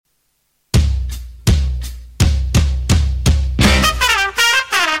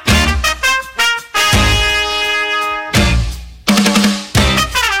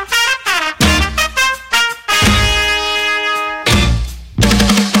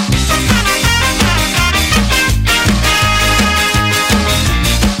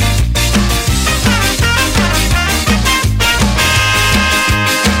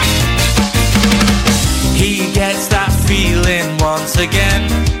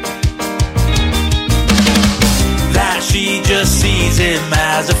just sees him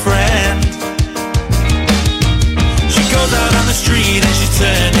as a friend. She goes out on the street and she's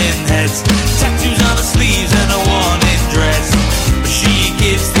turning heads, tattoos on her sleeves and a worn-in dress, but she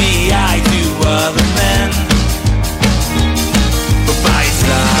gives the eye to other men. But by his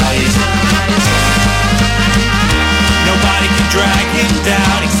side, nobody can drag him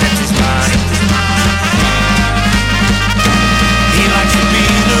down except his mind. He likes to be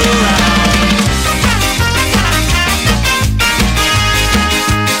around,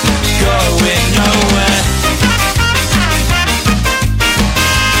 going nowhere,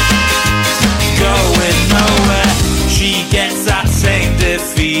 going nowhere. She gets that same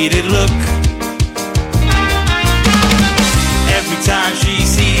defeated look every time she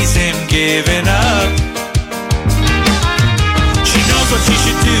sees him giving up. She knows what she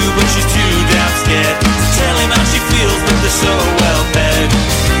should do, but she's too damn scared to tell him how she feels, but they're so well paired.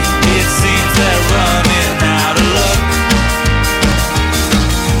 It seems they're running out of luck.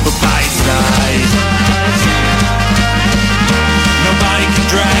 But by his side, nobody can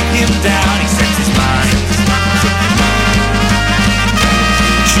drag him down except his mind.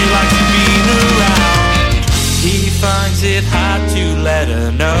 She likes to be around. He finds it hard to let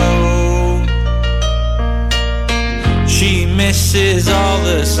her know. She misses all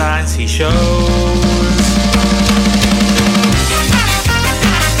the signs he shows.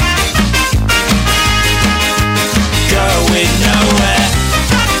 Going nowhere,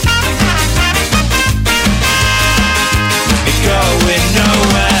 going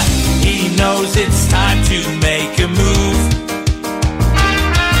nowhere. He knows it's time to make a move.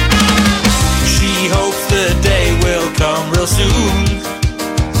 She hopes the day will come real soon.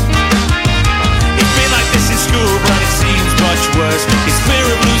 It's been like this in school, but it seems much worse. He's fear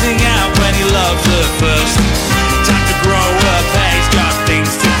of losing out when he loves her first. Time to grow up, he's got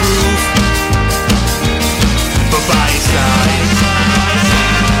things to prove. But by his side,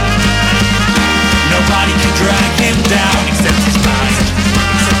 nobody can drag him down except his mind.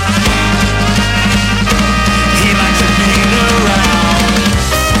 He likes to be around.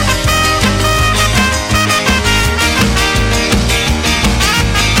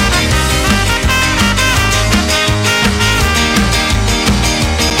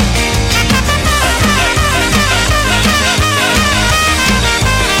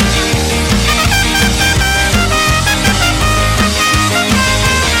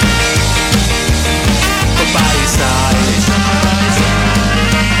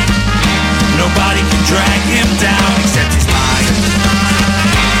 Nobody can drag him down except his mind.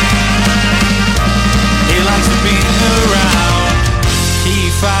 He likes to be around. He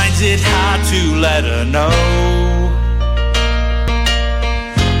finds it hard to let her know.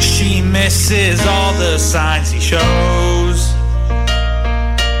 She misses all the signs he shows.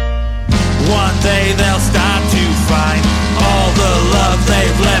 One day they'll start to find all the love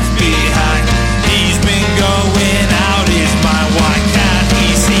they've left behind. He's been going out his mind. Why can't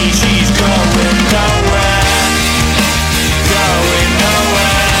he see she's going nowhere? Going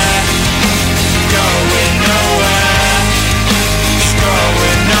nowhere. Going nowhere. She's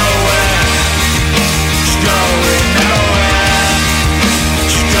going nowhere. She's going nowhere.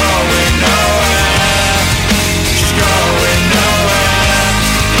 She's going nowhere. She's going nowhere.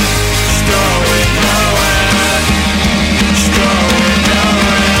 She's going nowhere.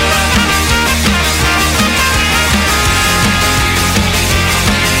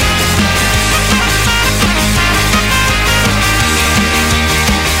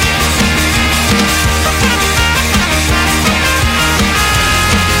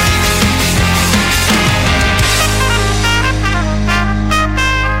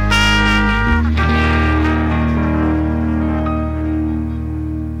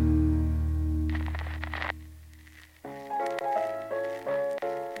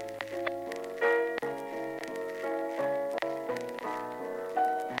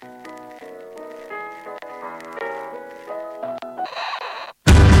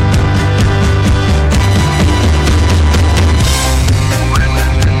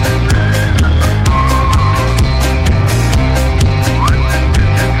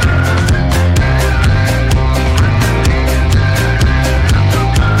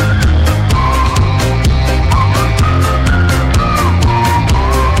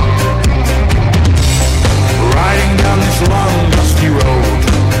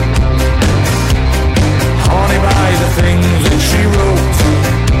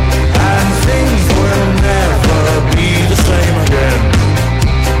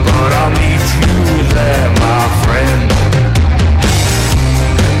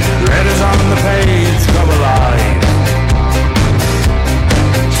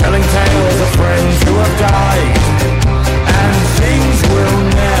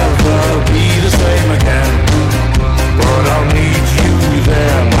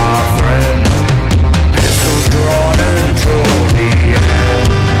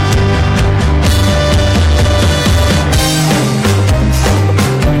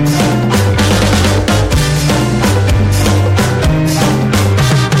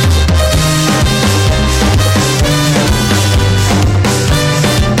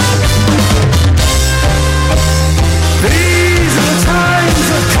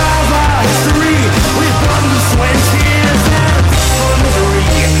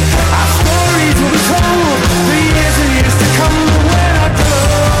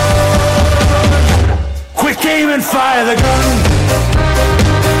 by the gun.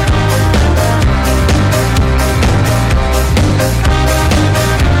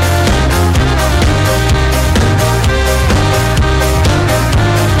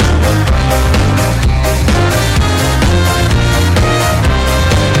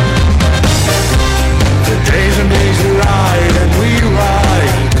 Days and days we ride and we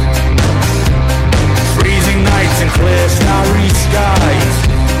ride, freezing nights and clear starry skies,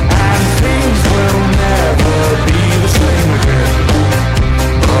 and things will never be the same again,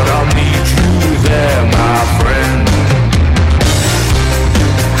 but I'll meet you there, my friend.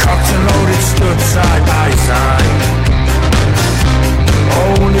 Cocked and loaded stood side by side,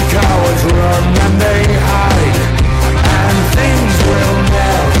 only cowards run and they hide, and things will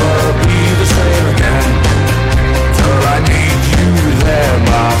never be the same again. I need you there,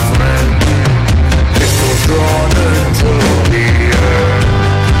 my friend. Pistols drawn until the end.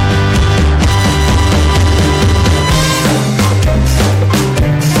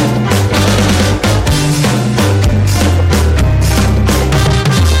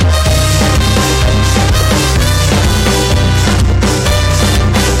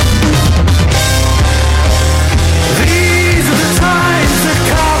 These are the times that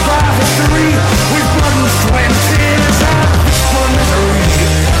carve our history with blood and sweat.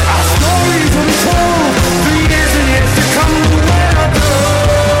 Our stories will be told for years and years to come.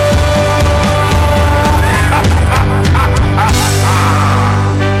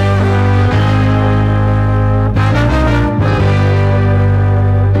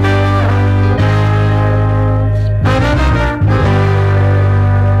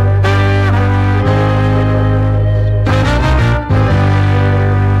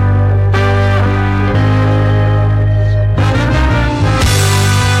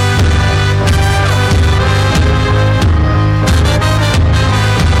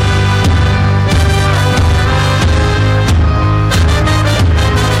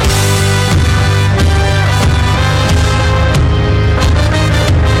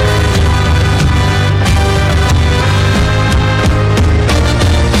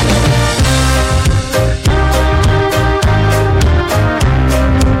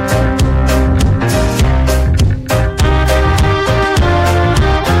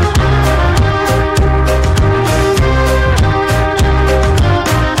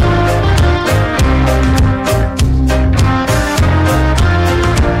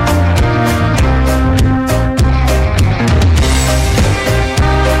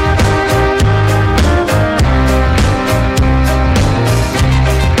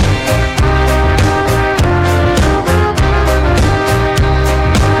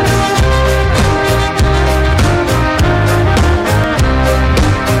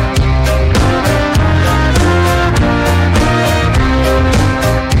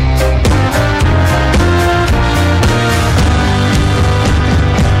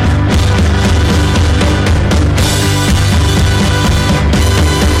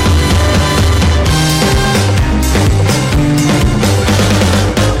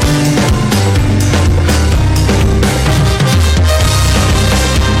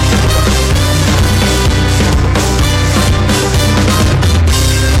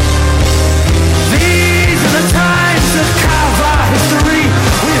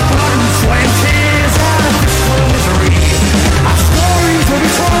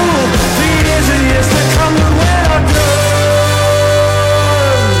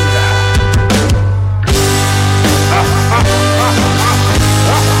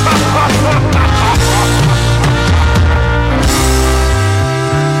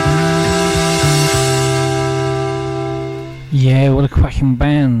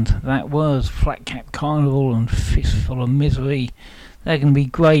 Band. That was Flat Cap Carnival and Fistful of Misery. They're going to be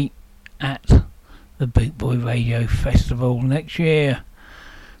great at the Boot Boy Radio Festival next year.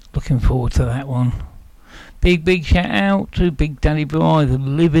 Looking forward to that one. Big shout out to Big Daddy Bry, the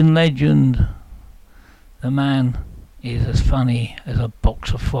living legend. The man is as funny as a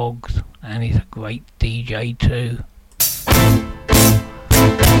box of frogs, and he's a great DJ too.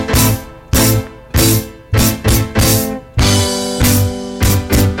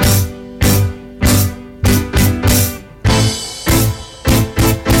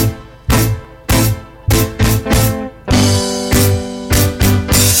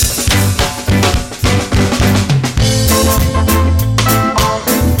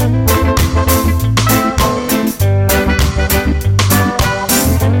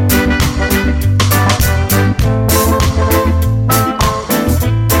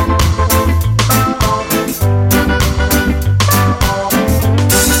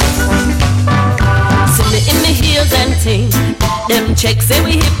 Checks say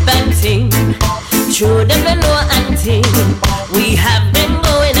we hip and ting. True, them don't know anything. We have been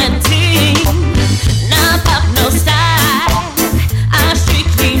going and ting. Nah pop no style. I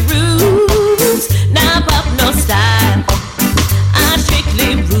strictly roots. Nah pop no style. I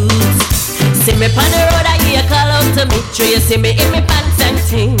strictly roots. See me on the road, I hear call out to me. Sure you see me in me pants and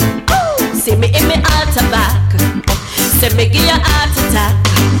ting. See me in me altar back. Say me give you heart attack.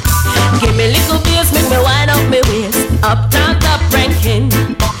 Give me little bass, make me wind up me waist. Up down top ranking.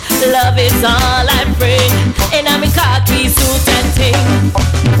 Love is all I bring. And I'm in khaki suit and ting.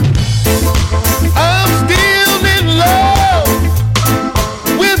 I'm still in love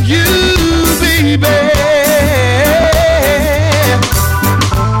with you, baby.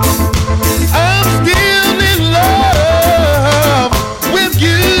 I'm still in love with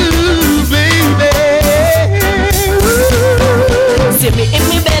you, baby. See me in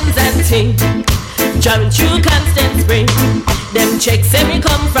me Benz and ting. Driving through Constant Spring. Them checks say me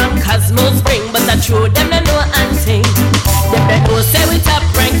come from Cosmo Spring, but I true them don't know anything. Them don't know say we top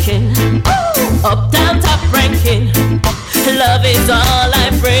ranking. Uptown top ranking. Love is all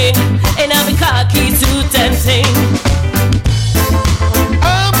I bring. And I'm a khaki suit and ting.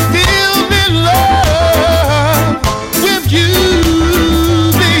 I'm still in love with you,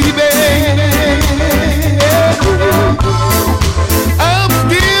 baby. I'm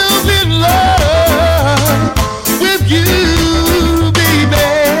still in love with you, baby.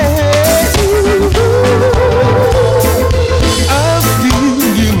 I'm still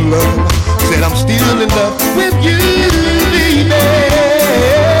in love. Said I'm still in love with you, baby.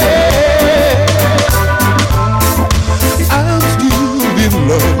 I'm still in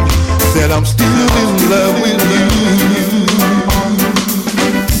love. Said I'm still in love with you.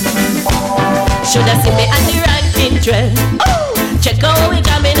 Shoulda seen me at the ranking trail. Check out we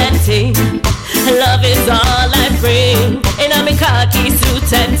coming and ting. Love is all I bring. And I'm in khaki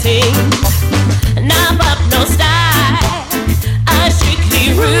suit and ting. Nah pop no style. I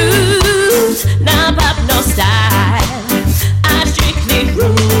strictly roots. Nah pop no style. I strictly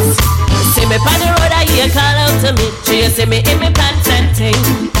roots. See me on the road, I hear call out to me. She see me in me pants and ting.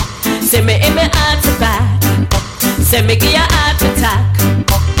 See me in me heart to back. Say me give you heart attack.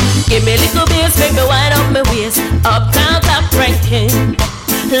 Give me little bass, make me wind up my waist. Uptown top ranking.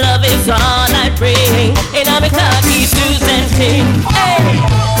 Love is all I bring. And I'm a khaki suit and ting. Hey.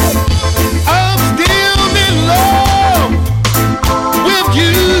 I'm still in love with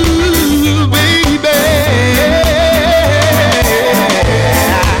you, baby.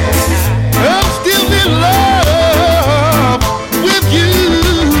 I'm still in love with you,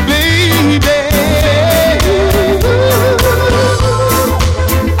 baby.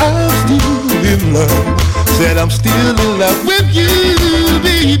 I'm still in love. Said I'm still in love with you,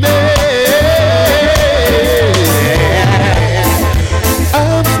 baby.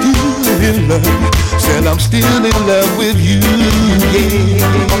 I'm still in love. Said I'm still in love with you. Yeah.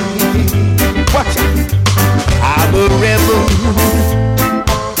 Watch it. I'm a rebel.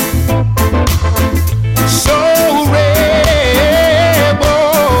 So rebel.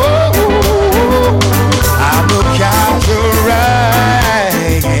 I'm a cowboy.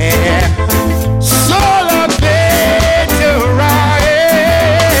 So I bet you right.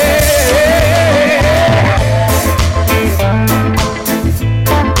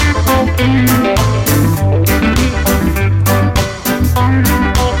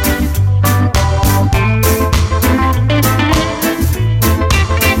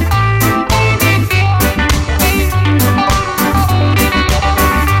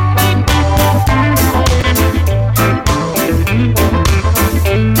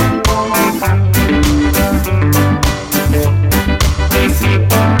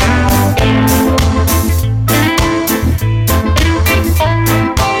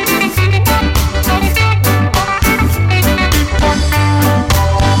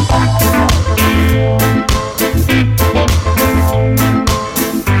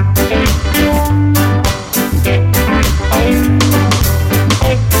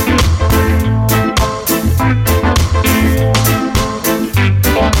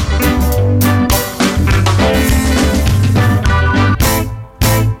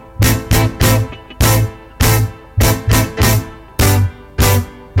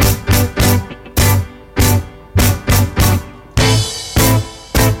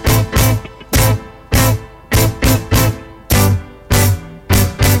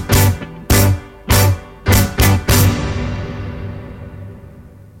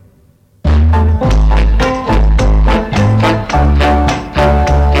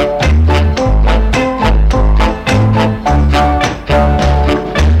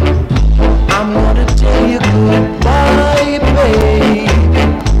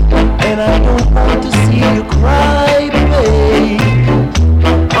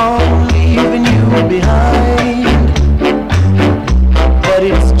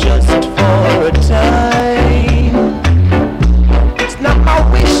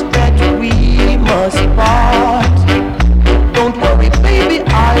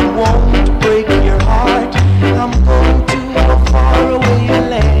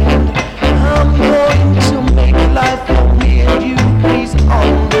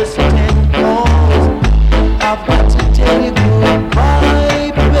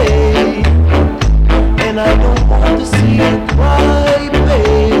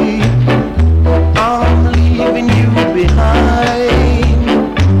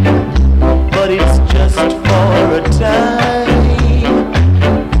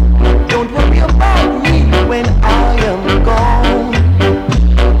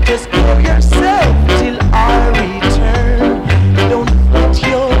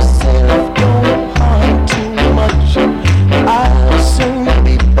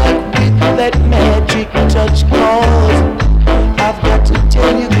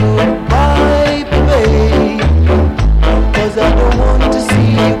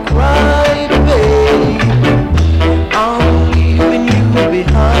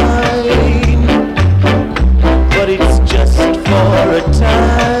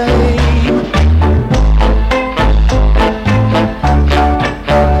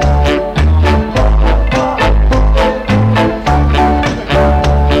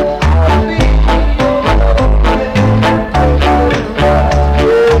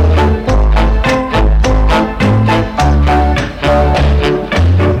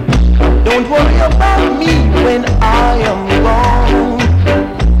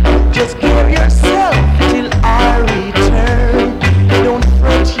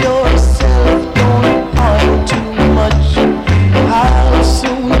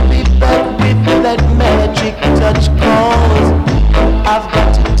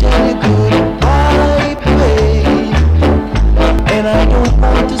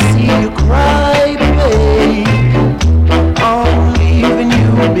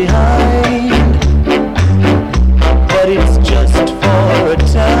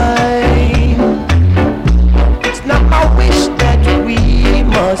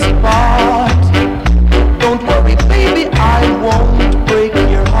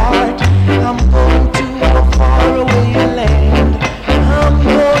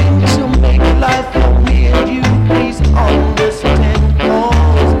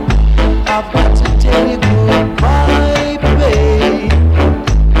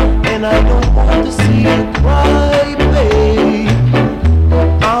 and I don't want to see you cry, babe.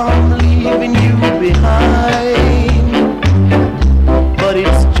 I'm leaving you behind, but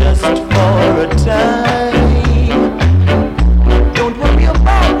it's just for a time. Don't worry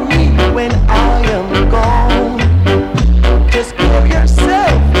about me when I am gone. Just give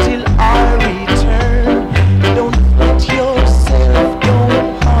yourself till I return. Don't fret yourself,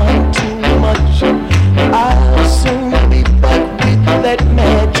 don't harm too much. I'll soon be back with that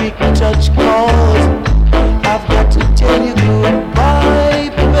magic touch, 'cause I've got to tell you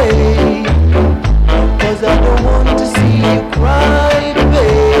goodbye, babe. 'Cause I don't want to see you cry,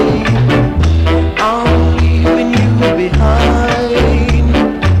 babe. I'm leaving you behind,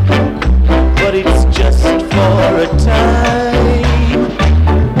 but it's just for a time.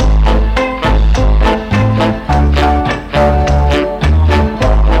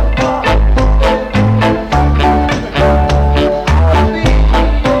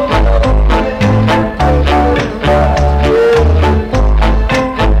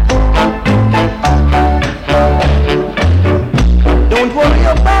 Don't worry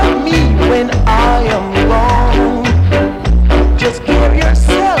about me when I am gone. Just give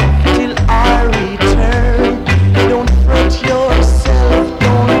yourself till I return. Don't fret yourself,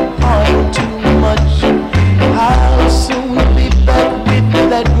 don't harm too much. I'll soon be back with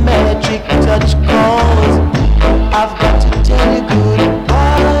that magic touch, 'cause I've got to tell you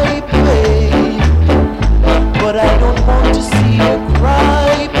goodbye, babe. But I don't want to see you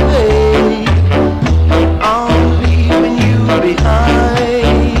cry, babe. I'm leaving you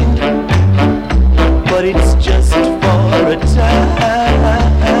behind, but it's just for a time.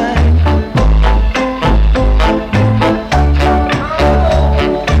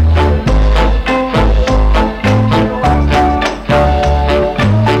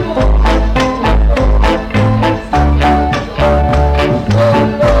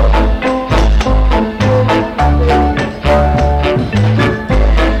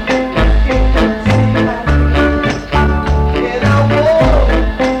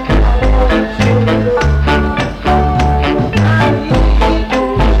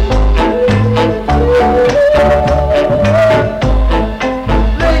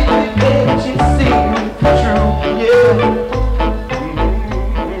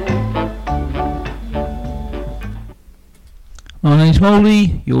 My name's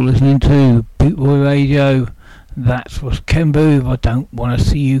Moldie, you're listening to Bootboy Radio. That was Ken Booth, I Don't Want to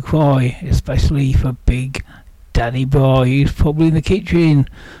See You Cry, especially for Big Daddy Bry, who's probably in the kitchen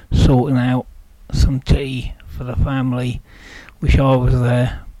sorting out some tea for the family. Wish I was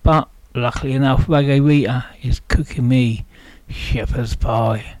there, but luckily enough Reggae Rita is cooking me shepherd's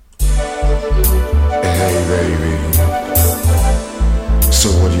pie. Hey baby, so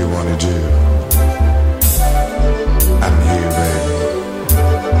what do you want to do? I'm here, baby,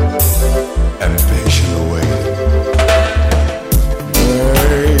 and patiently waiting.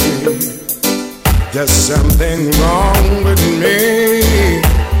 Hey, there's something wrong with me.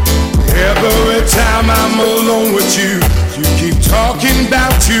 Every time I'm alone with you, you keep talking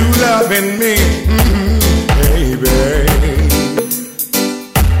about you loving me. Baby,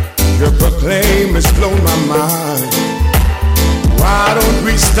 your proclaim has blown my mind. Why don't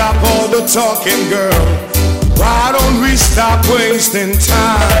we stop all the talking, girl? Why don't we stop wasting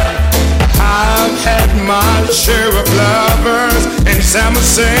time? I've had my share of lovers, and some are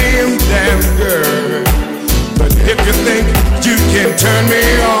saying, damn girl. But if you think you can turn me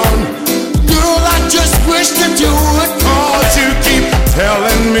on, girl, I just wish that you would call. You keep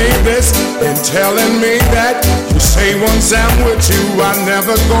telling me this and telling me that. You say once I'm with you, I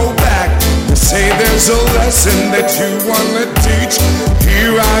never go back. You say there's a lesson that you wanna teach.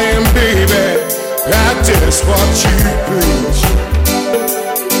 Here I am, baby, practice what you preach.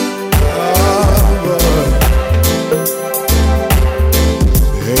 Oh,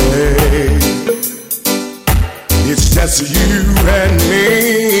 hey, it's just you and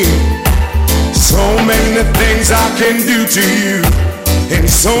me. So many things I can do to you, in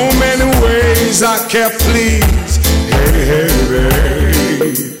so many ways I can please. Hey, hey,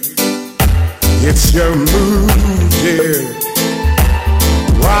 hey, it's your mood, dear.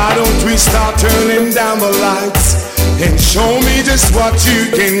 Why don't we start turning down the lights and show me just what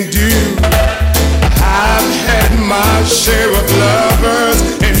you can do? I've had my share of lovers,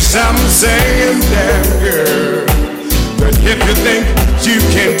 and some saying, damn girl. But if you think you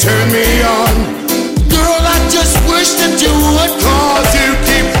can turn me on, girl, I just wish that you would call. You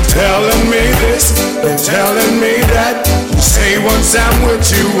keep telling me this and telling me that. You say once I'm with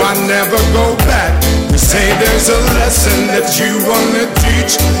you, I never go back. You say there's a lesson that you wanna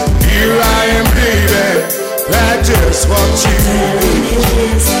teach. Here I am, baby, practice what you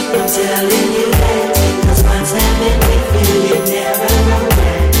preach. I'm telling you that, 'cause what's happened with you, you never know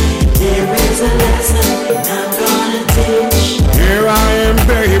that. There is a lesson I'm gonna teach. Here I am,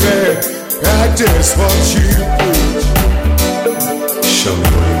 baby, practice what you preach. Show me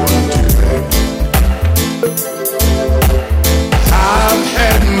what you want to do, baby. I've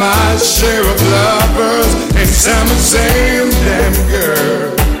had my share of lovers and some the same damn girl.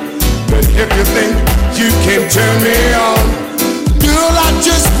 But if you think you can turn me on, girl, I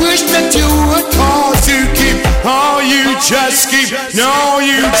just wish that you would call to keep. Oh, you just keep, no,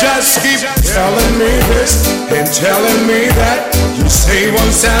 you just keep telling me this and telling me that. You say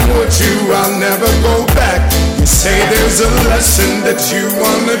once I'm with you, I'll never go back. You say there's a lesson that you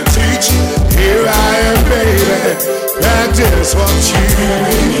wanna teach. Here I am, baby, practice what you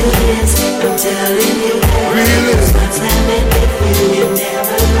preach. I'm telling you that, really. what's happened with you, you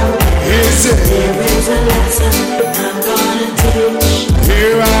never know that. Is it? There is a lesson I'm gonna teach.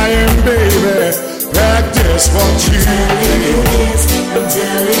 Here I am, baby, practice what you preach. I'm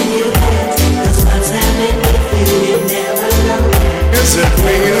telling you that, 'cause what's happened with you, you never know that. Is it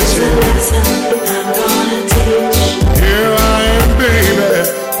me that you? I'm gonna teach. Here I am, baby,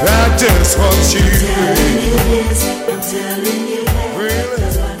 practice what you preach. I'm telling you that, really.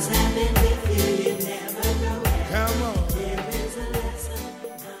 'cause what's happened with you, you never know that. Come on. There is a lesson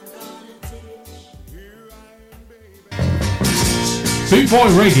I'm gonna teach. Here I am, baby. Boot Boy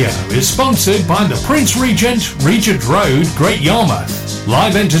Radio is sponsored by the Prince Regent, Regent Road, Great Yarmouth.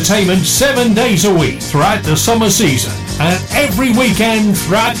 Live entertainment 7 days a week throughout the summer season and every weekend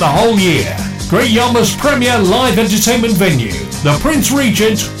throughout the whole year. Great Yarmouth's premier live entertainment venue, the Prince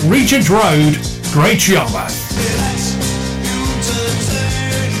Regent, Regent Road, Great Yarmouth.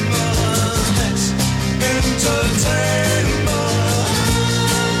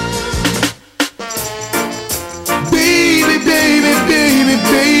 Baby, baby, baby,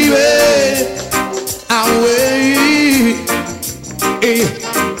 baby, I'll wait.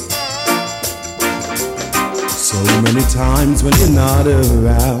 So many times when you're not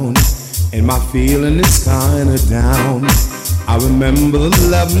around and my feeling is kinda down, I remember the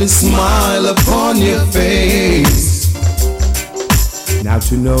lovely smile upon your face. Now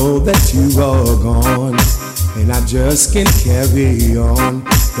to know that you are gone and I just can't carry on,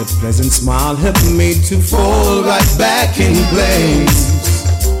 that pleasant smile helped me to fall right back in place.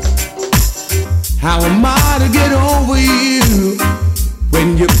 How am I to get over you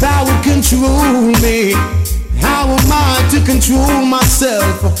when your power control me? How am I to control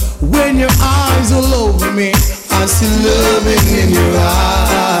myself when your eyes all over me? I see loving in your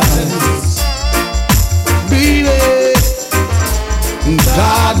eyes, baby.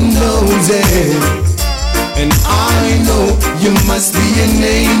 God knows it, and I know you must be an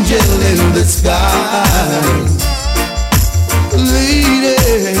angel in the sky,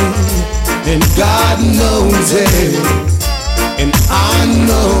 lady. And God knows it, and I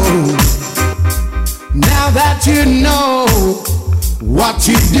know. Now that you know what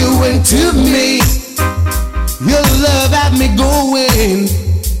you're doing to me, your love had me going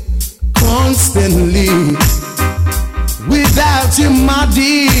constantly. Without you, my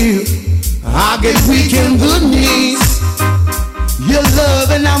dear, I get weak in the knees. Your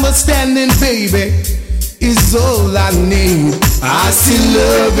love and understanding, baby, is all I need. I see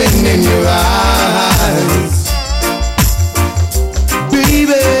loving in your eyes,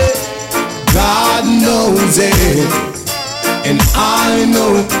 baby. God knows it, and I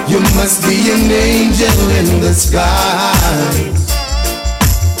know you must be an angel in the sky,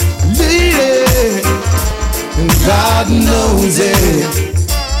 lady. And God knows it,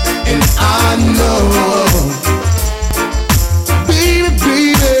 and I know, baby,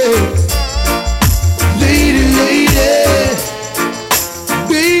 baby, lady, lady,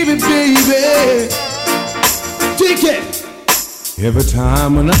 baby, baby, take it. Every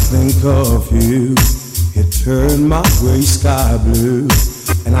time when I think of you, it turned my gray sky blue,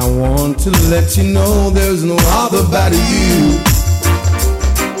 and I want to let you know there's no other but you.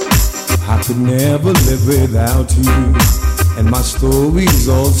 I could never live without you, and my story's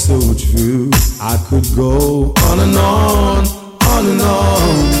all so true. I could go on and on, on and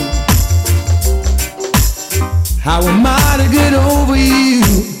on. How am I to get over you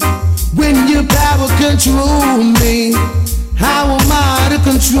when your power control me? How am I to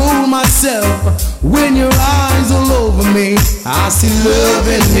control myself when your eyes all over me? I see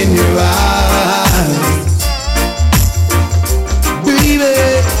loving in your eyes, baby.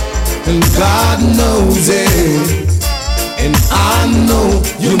 And God knows it, and I know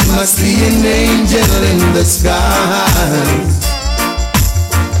you must be an angel in the skies,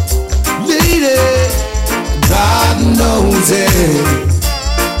 lady. God knows it.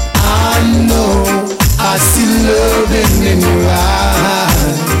 I know I see loving in your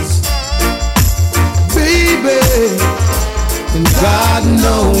eyes, baby, and God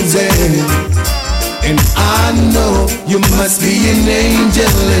knows it. And I know you must be an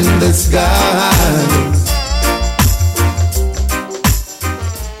angel in the sky.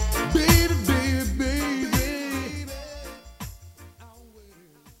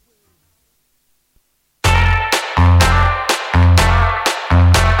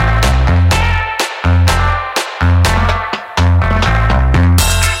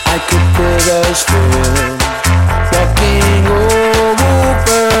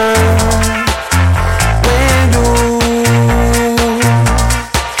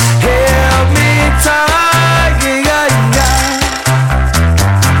 Time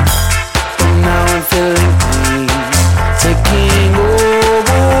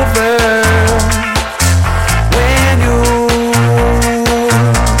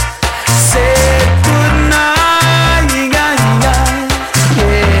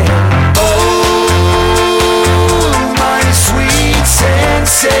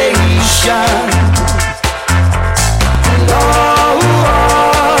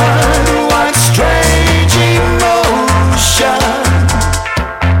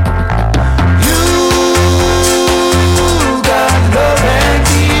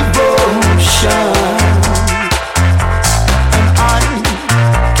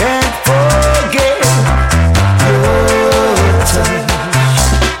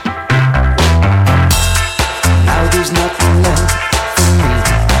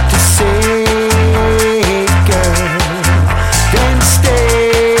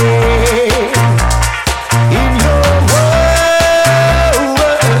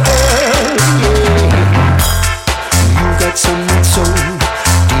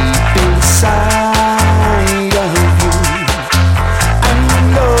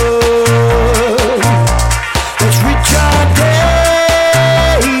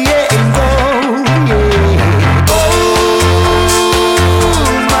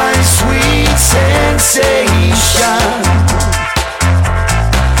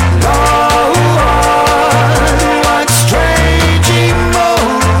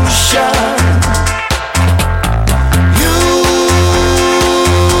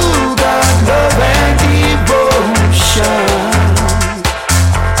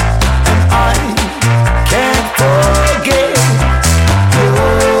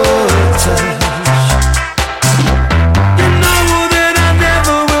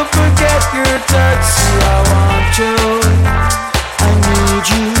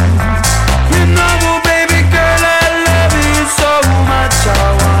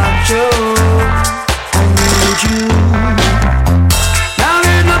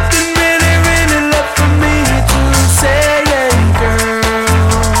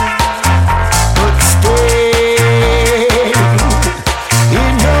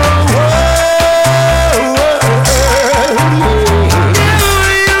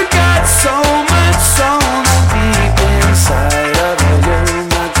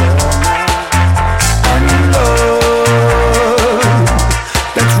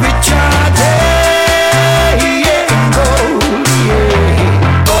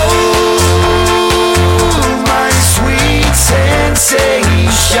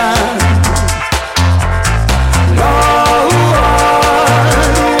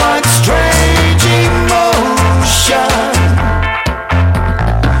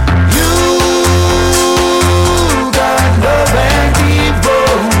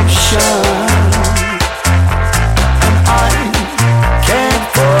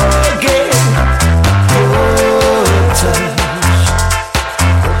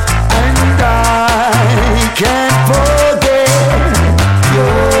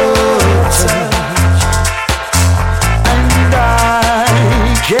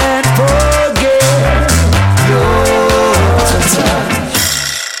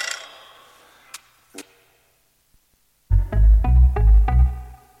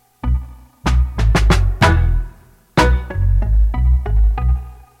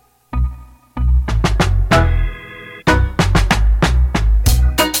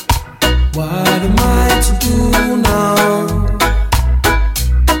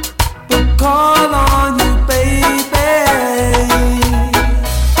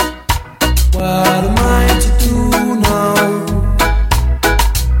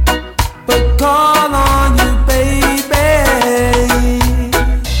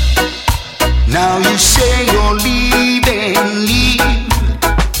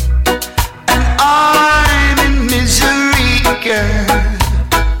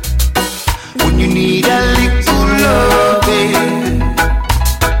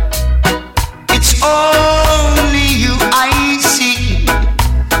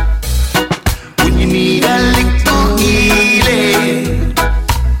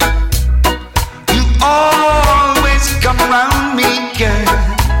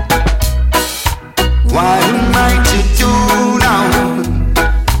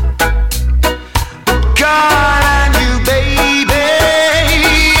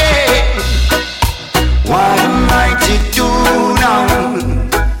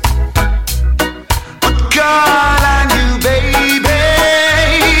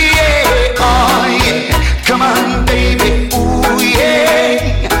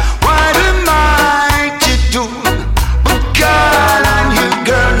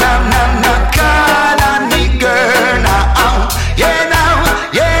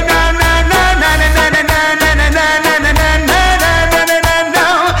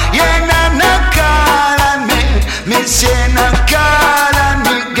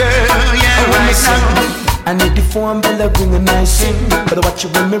I need the phone bell ring and I sing. But watch you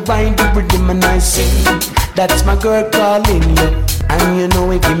when me ride the rhythm and I sing. That's my girl calling you, and you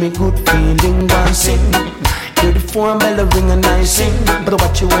know it give me good feeling. One sing. Hear the phone bell ring and I sing. But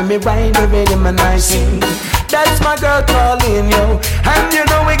watch you when me ride the rhythm and I sing. That's my girl calling you, and you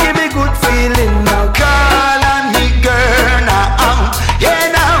know it give me good feeling. Now call on me, girl, now. Yeah,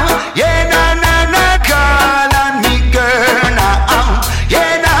 now, yeah, now, now, now. Call on me, girl, now.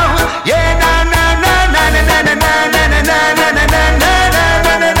 Yeah, now, yeah, now, now, now, now, now, now, now, now, now, now,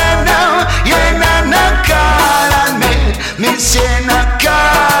 now, now, now. Yeah, now, now, call on me. Me say now,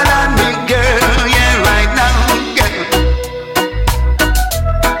 call on me, girl. Yeah, right now.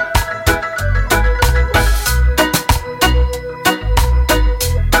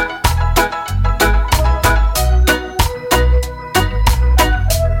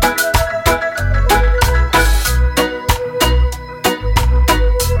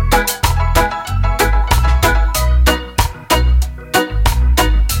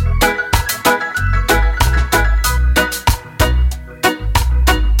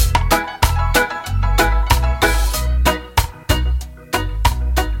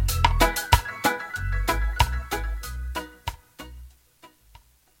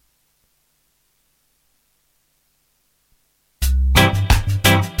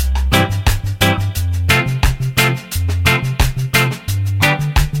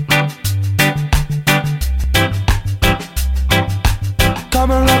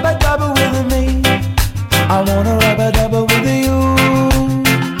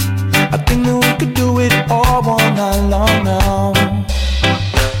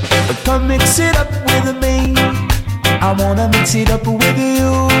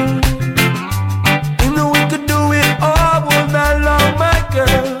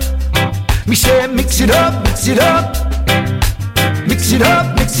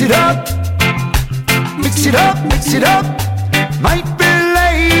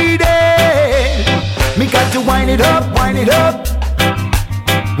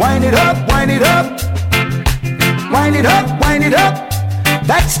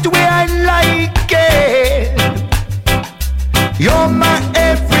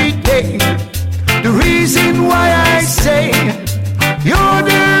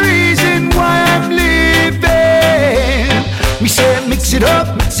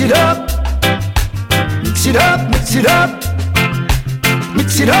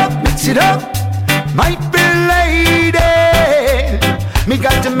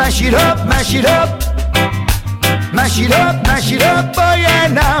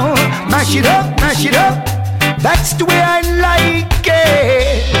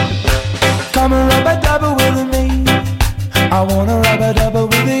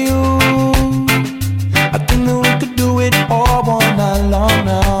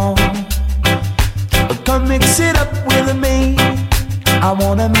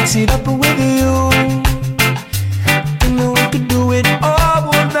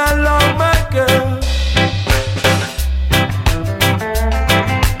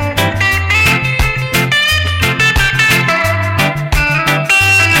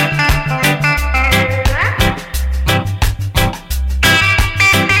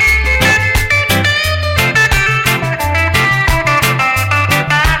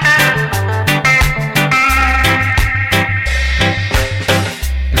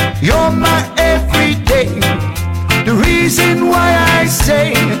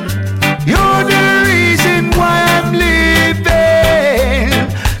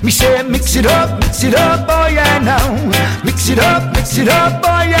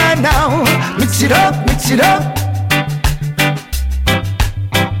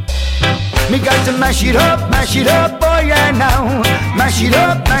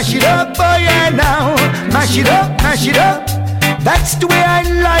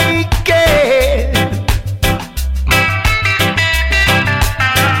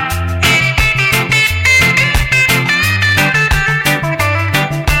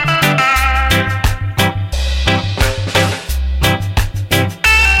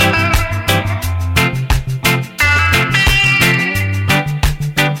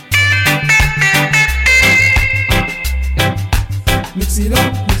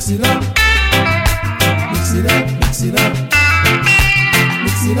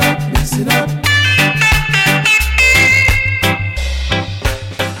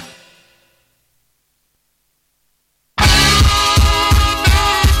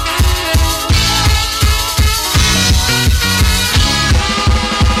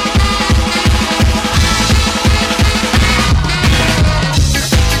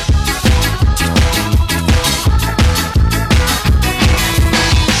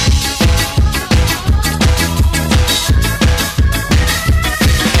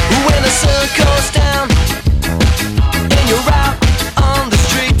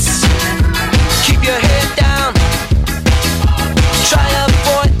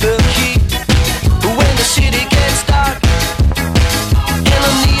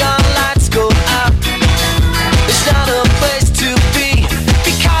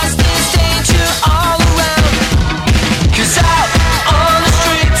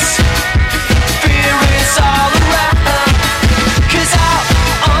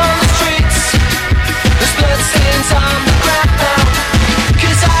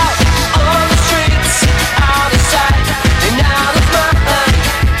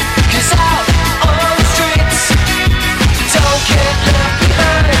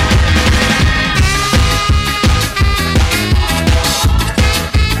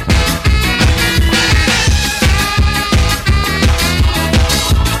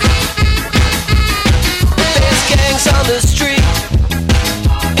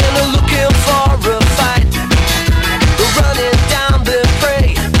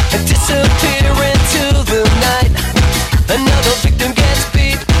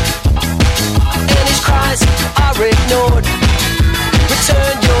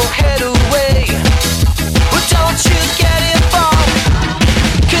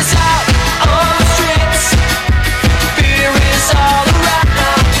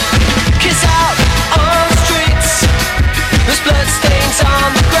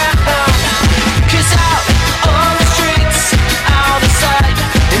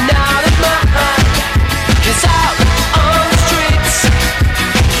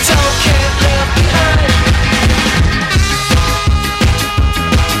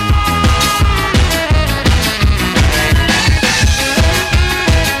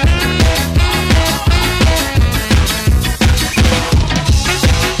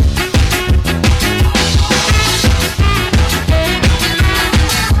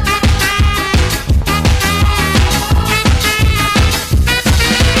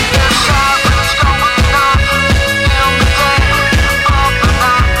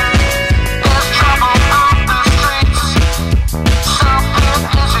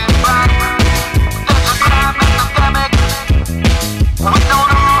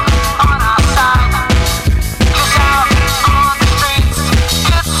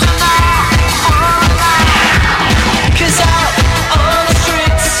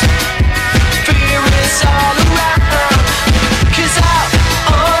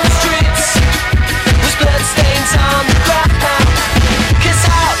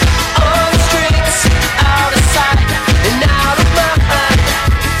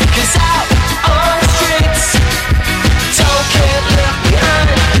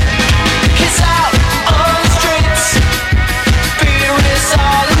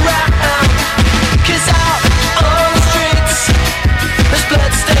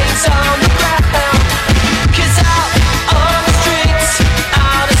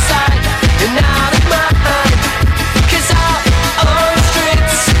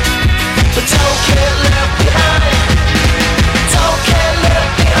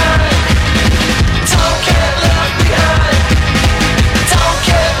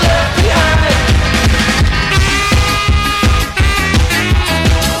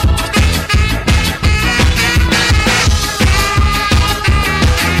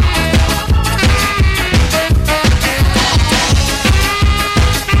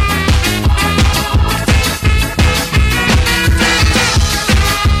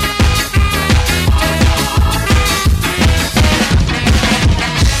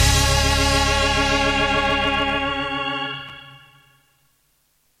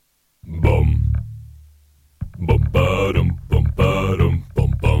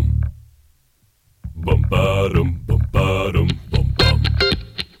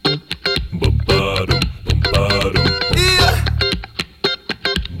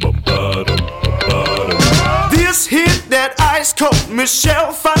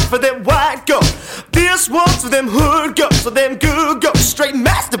 Michelle fight for them white girls. This one's for them hood girls, for them good girls, straight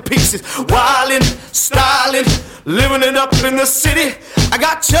masterpieces. Wildin', styling, living it up in the city. I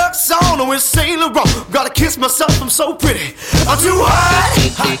got Chuck's on with Saint Laurent. Gotta kiss myself, I'm so pretty. I'm too hot.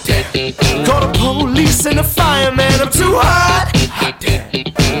 Call the police and the fireman. I'm too hot.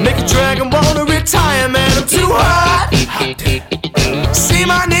 Make a dragon wanna retire, man. I'm too hot. Say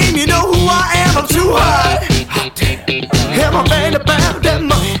my name, you know who I am. I'm too hot. Have my band about that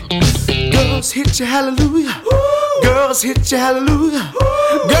money. Girls hit you, hallelujah. Girls hit you, hallelujah.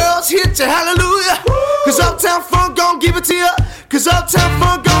 Girls hit you, hallelujah. Cause Uptown Funk gon' give it to ya. Cause Uptown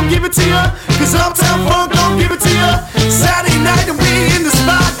Funk gon' give it to ya. Cause Uptown Funk gon' give it to ya. Saturday night and we in the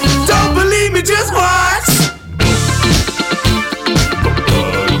spot. Don't believe me, just watch.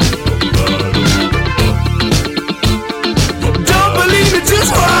 Don't believe me,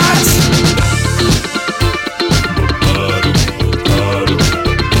 just watch.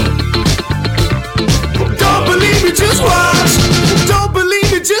 Don't believe me, just watch. Don't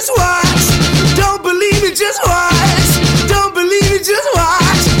believe me, just watch. Don't believe me, just watch. Don't believe me, just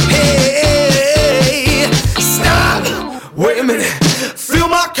watch. Hey, stop. Wait a minute. Fill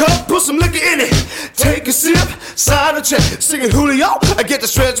my cup, put some liquor in it. Take a sip, sign a check. Singing Julio, I get the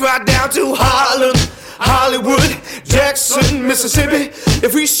stretch right down to Harlem, Hollywood, Jackson, Mississippi.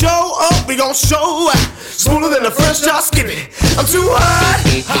 If we show up, we gon' show out. Smoother than a fresh drop skippy. I'm too hot.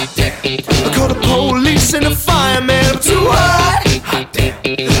 I call the police and the fireman. I'm too hot.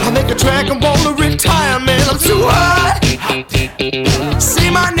 I make a track and wanna retire, man. I'm too hot.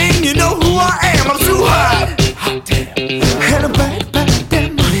 Say my name, you know who I am. I'm too hot. And I'm back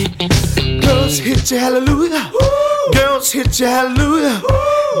that money. Girls hit you, hallelujah. Girls hit you, hallelujah.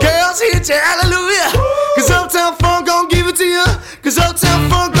 Girls hit you, hallelujah. Cause Uptown Funk gon' give it to ya. Cause Uptown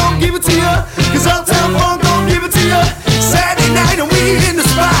Funk gon' give it to ya. Cause Uptown Funk gon' give it to ya. Saturday night and we in the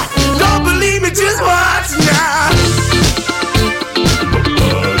spot. Don't believe me, just watch now.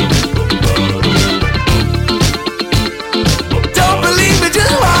 Don't believe me,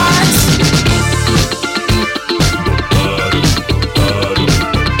 just watch.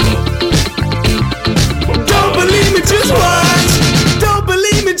 Don't believe me, just watch. Don't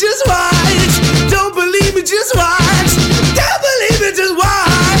believe me, just watch. Don't believe me, just watch. Don't believe me, just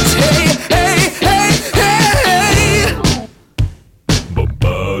watch. Hey, hey, hey, hey, hey.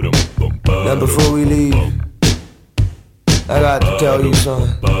 Now before we leave, I got to tell you something.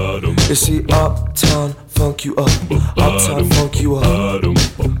 You see, Uptown funk you up. Uptown funk you up.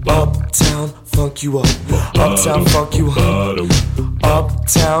 Uptown funk you up. Uptown funk you up.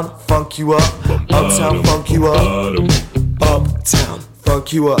 Uptown funk you up. Uptown funk you up. Uptown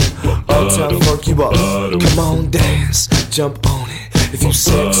funk you up. Uptown funk you up. Come on, dance, jump on it. If you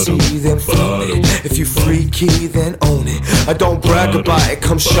sexy, then flaunt it. If you freaky, then own it. I don't brag about it,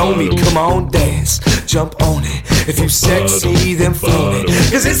 come show me. Come on, dance, jump on it. If you sexy, then flaunt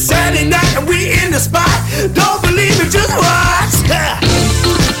it. Cause it's Saturday night and we in the spot. Don't believe me, just watch.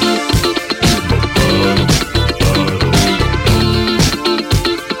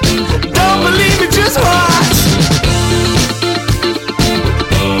 Don't believe me, just watch.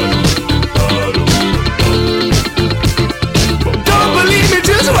 Don't believe me,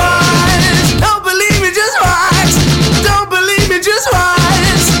 just watch. Don't believe me, just watch. Don't believe me, just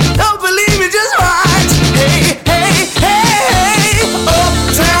watch. Don't believe me, just watch. Hey, hey, hey, hey.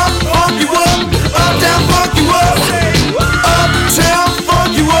 Uptown funk you up. Uptown funk you up. Uptown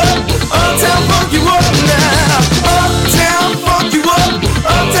funk you up. Uptown funk you up now. Uptown funk you up.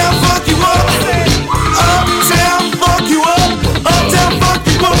 Uptown funk you up. Uptown funk you up. Uptown funk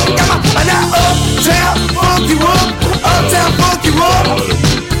you up. Come on, now uptown funk you up. Uptown funk you up.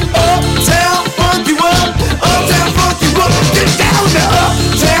 Uptown funk you up. Uptown funk you up. Get down now.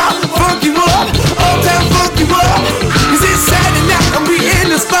 Uptown funk you up. Uptown funk you up. Cause it's Saturday night and we in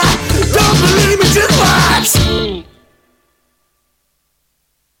the spot. Don't believe me, just watch.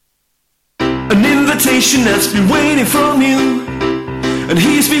 An invitation that's been waiting from you, and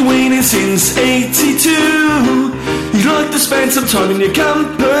he's been waiting since 82. He'd like to spend some time in your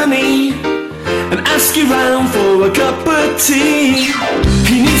company and ask you round for a cup of tea.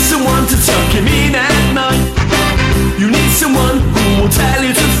 He needs someone to tuck him in at night. You need someone who will tell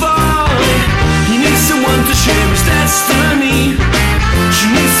you to fight. He needs someone to share his destiny. She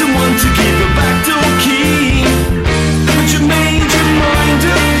needs someone to give a backdoor key. Haven't you made your mind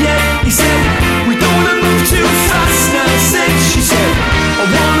up yet? He said, we don't wanna move too fast now. Said, she said, I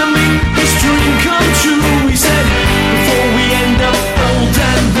wanna make this dream come true. He said, before we end up old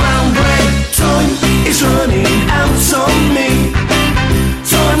and brown bread. Time is running out on me.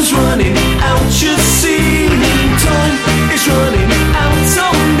 Time's running out, you see. Time is running out.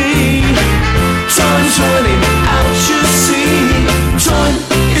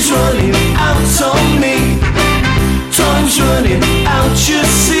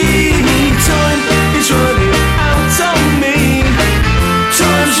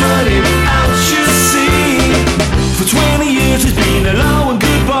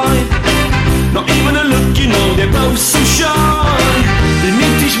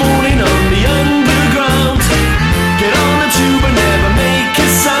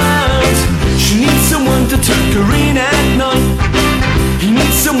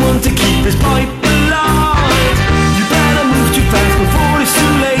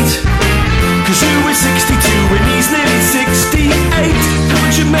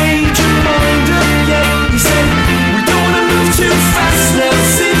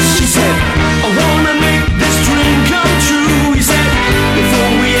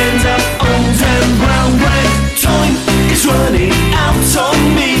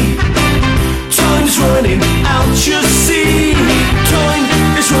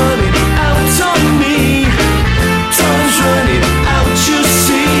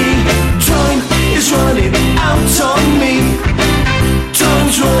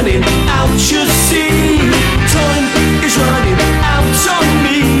 you see? Time is running out on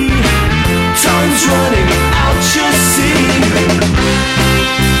me. Time's running out, you see.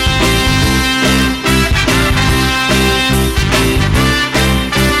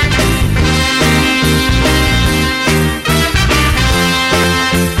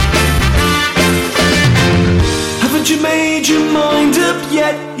 Haven't you made your mind up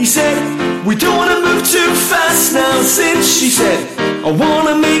yet? He said, we don't want to move too fast now. Since she said, I want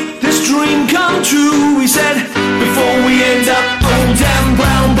to make this dream come true. He said, before we end up old and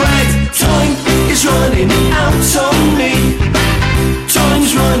brown bread. Time is running out on me.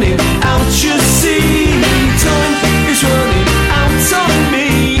 Time's running out, you see. Time is running out on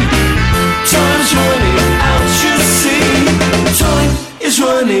me. Time's running out, you see. Time is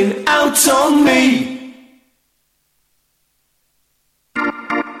running out on me.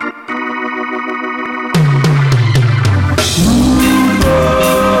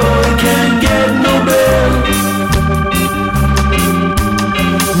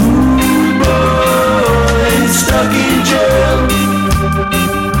 Stuck in jail.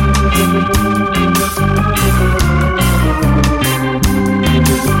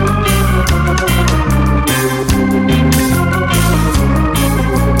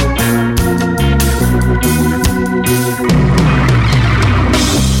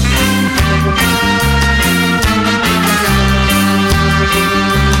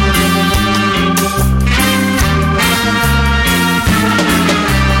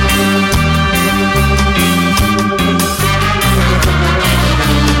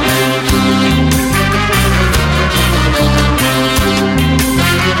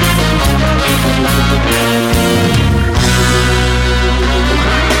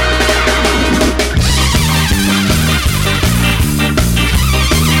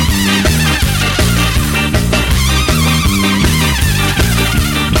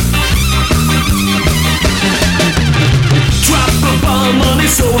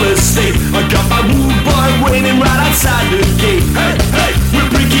 I got my rude boy waiting right outside the gate. Hey, hey,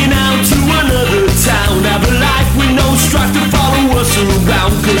 we're breaking out to another town. Have a life with no strife to follow us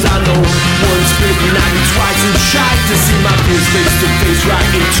around. Cause I know once bitten, I be twice as shy to see my peers face to face right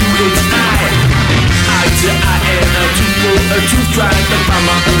into its eye. Eye to eye and a tooth for a tooth, trying to find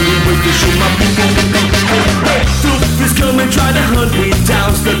my only way to show my people. Hey, truth is coming, trying to hunt me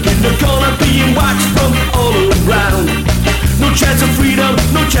down. Stuck in the corner, being watched from all around. No chance of freedom,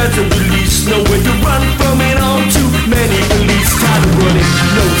 no chance of release. Nowhere to run from it, all too many police. Tired of running,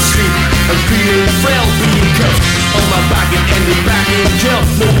 no sleep. I'm feeling frail, being cuffed on my back and ended back in jail.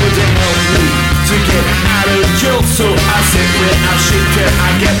 No one to help me to get out of jail. So I sit where I shake till I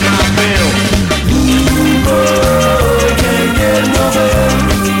get my bail. Ooh, boy, can't get no bail.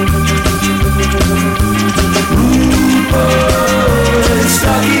 Ooh, boy,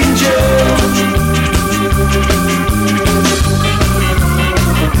 stuck in jail.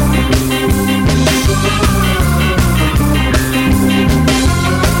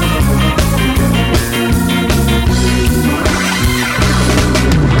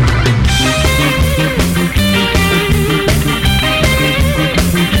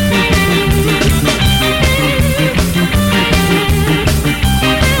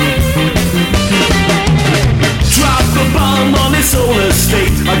 Solar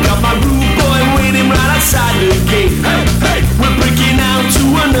state. I got my rude boy waiting right outside the gate. Hey, hey, we're breaking out to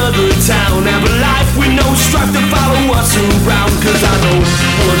another town. Have a life with no strife to follow us around. Cause I know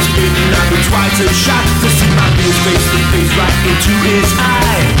once bitten, I've been twice as shot to see my fears face to face right into his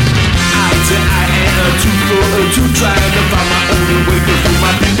eye. Eye to eye and a tooth for a tooth, trying to find my only way to fool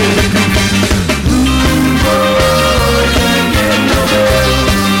my people. Rude boy, can't get no bail.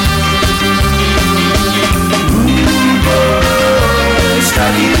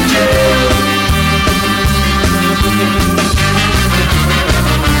 Stuck in jail.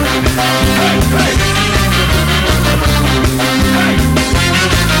 Hey, hey.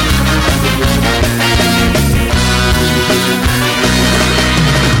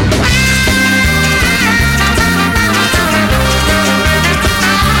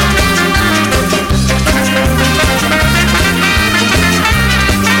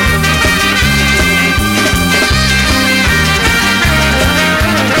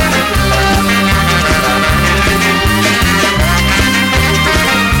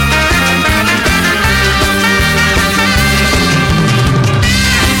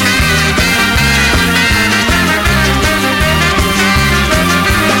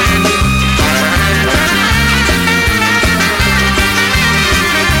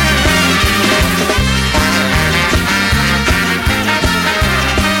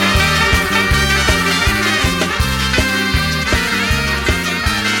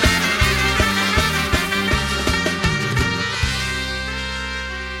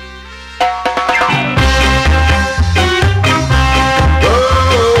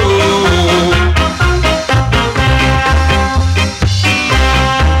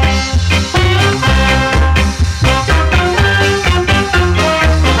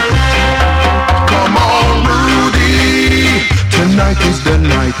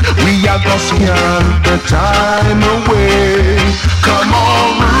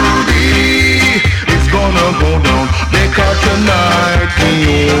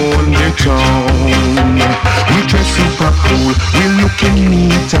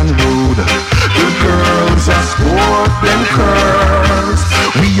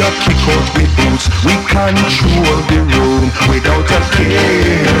 kick out the boots. We control the room without a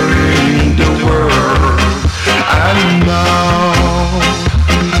care in the world. And now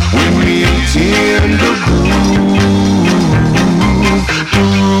we maintain the groove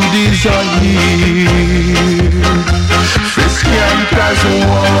through desire. Fiscant as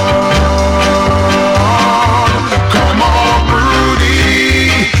one. Come on, Rudy.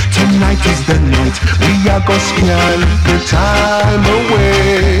 Tonight is the night. We are gonna spend the time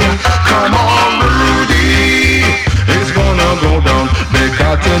away. Come on, Rudy. It's gonna go down.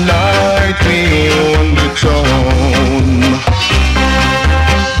 Because tonight we own the tone.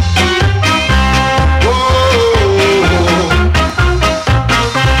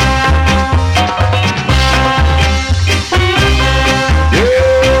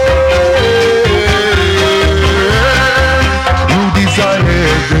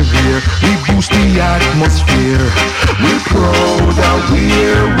 We boost the atmosphere. We're proud that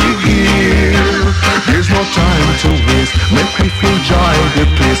we're here. There's no time to waste. Make me feel joy the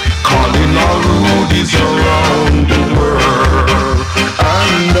place. Calling all Rudies around the world.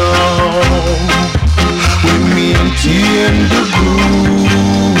 And we maintain the groove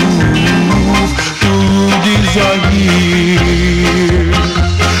through desire.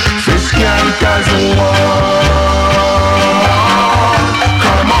 Fiscant as one.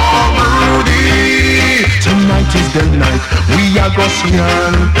 Tonight is the night. We are gonna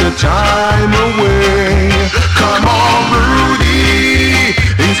spend the time away. Come on, Rudy.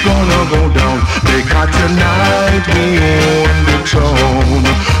 It's gonna go down. Because tonight we own the throne.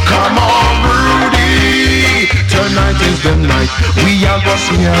 Come on, Rudy. Tonight is the night. We are gonna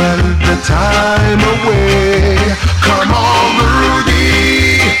spend the time away. Come on, Rudy.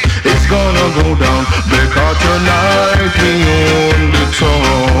 It's gonna go down. Because tonight we own the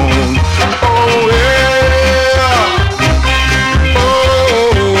throne. Oh yeah.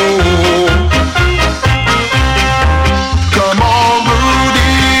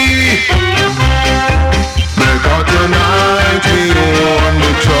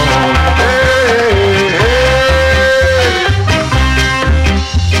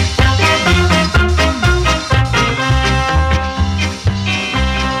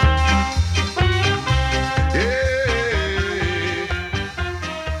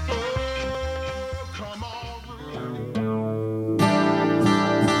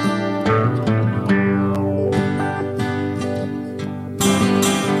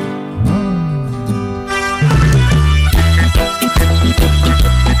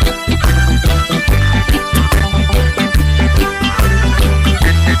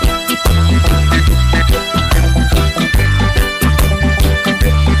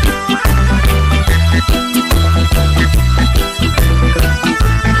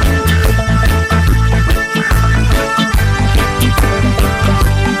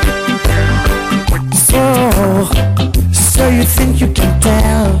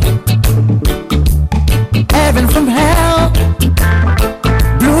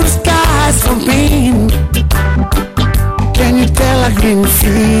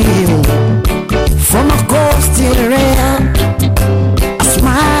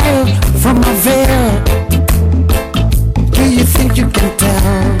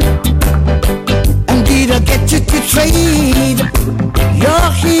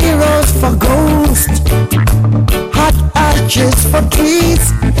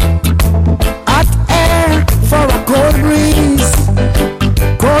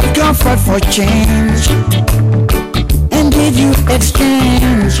 For change, and did you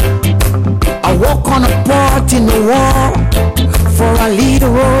exchange a walk on a part in the wall for a lead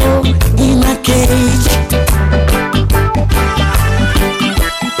role in a cage?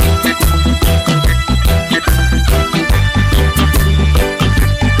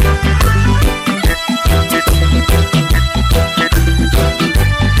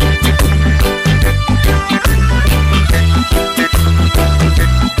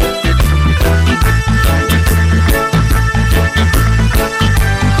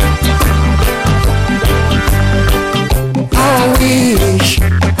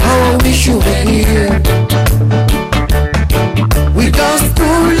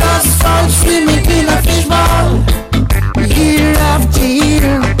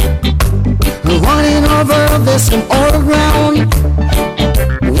 Some all around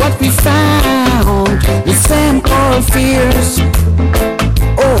what we found, the same old fears.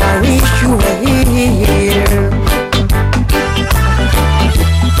 Oh, I wish you were here.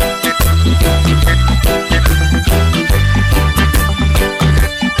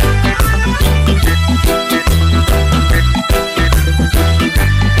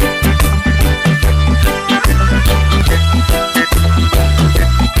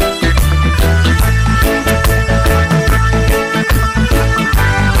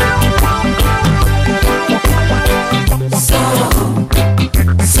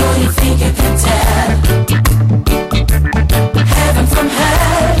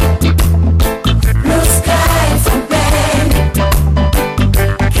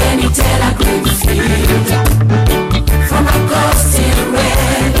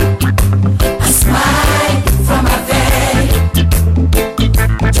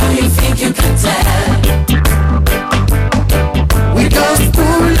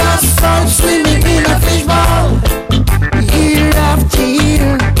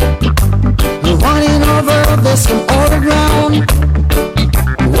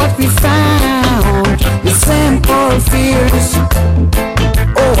 close.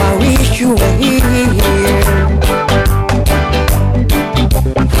 Oh, I wish you were here.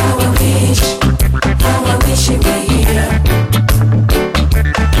 How I wish you were here.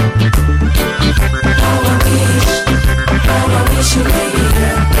 How I wish you were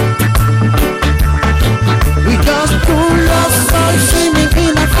here. We just pull us all swimming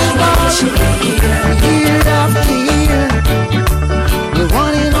in a flood, year after year. We're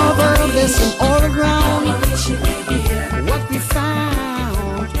running over this and all around. What we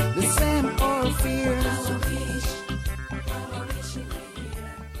found, the same old fears.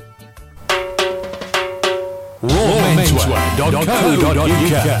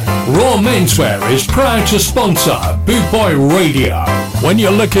 rawmenswear.co.uk. Raw Menswear is proud to sponsor Boot Boy Radio. When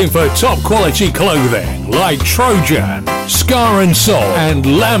you're looking for top quality clothing like Trojan, Scar and Soul and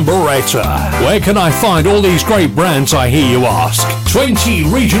Lamberetta, where can I find all these great brands, I hear you ask? 20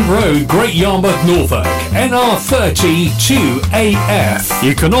 Regent Road, Great Yarmouth, Norfolk, NR30 2AF.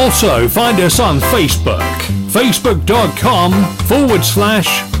 You can also find us on Facebook,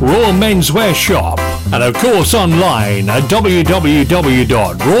 facebook.com/Raw Menswear Shop, and of course online at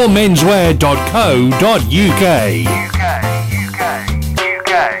www.rawmenswear.co.uk.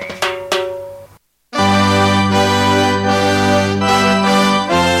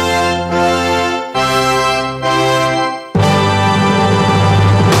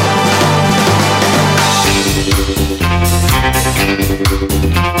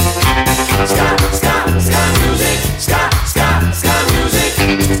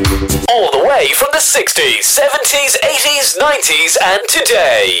 All the way from the 60s, 70s, 80s, 90s and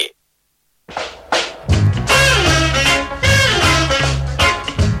today.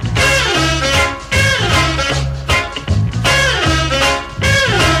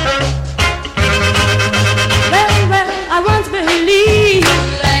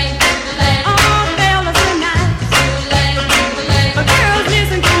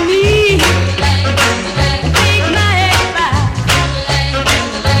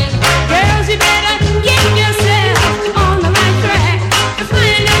 Girls, you better get yourself on the right track.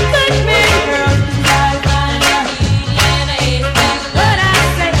 Find a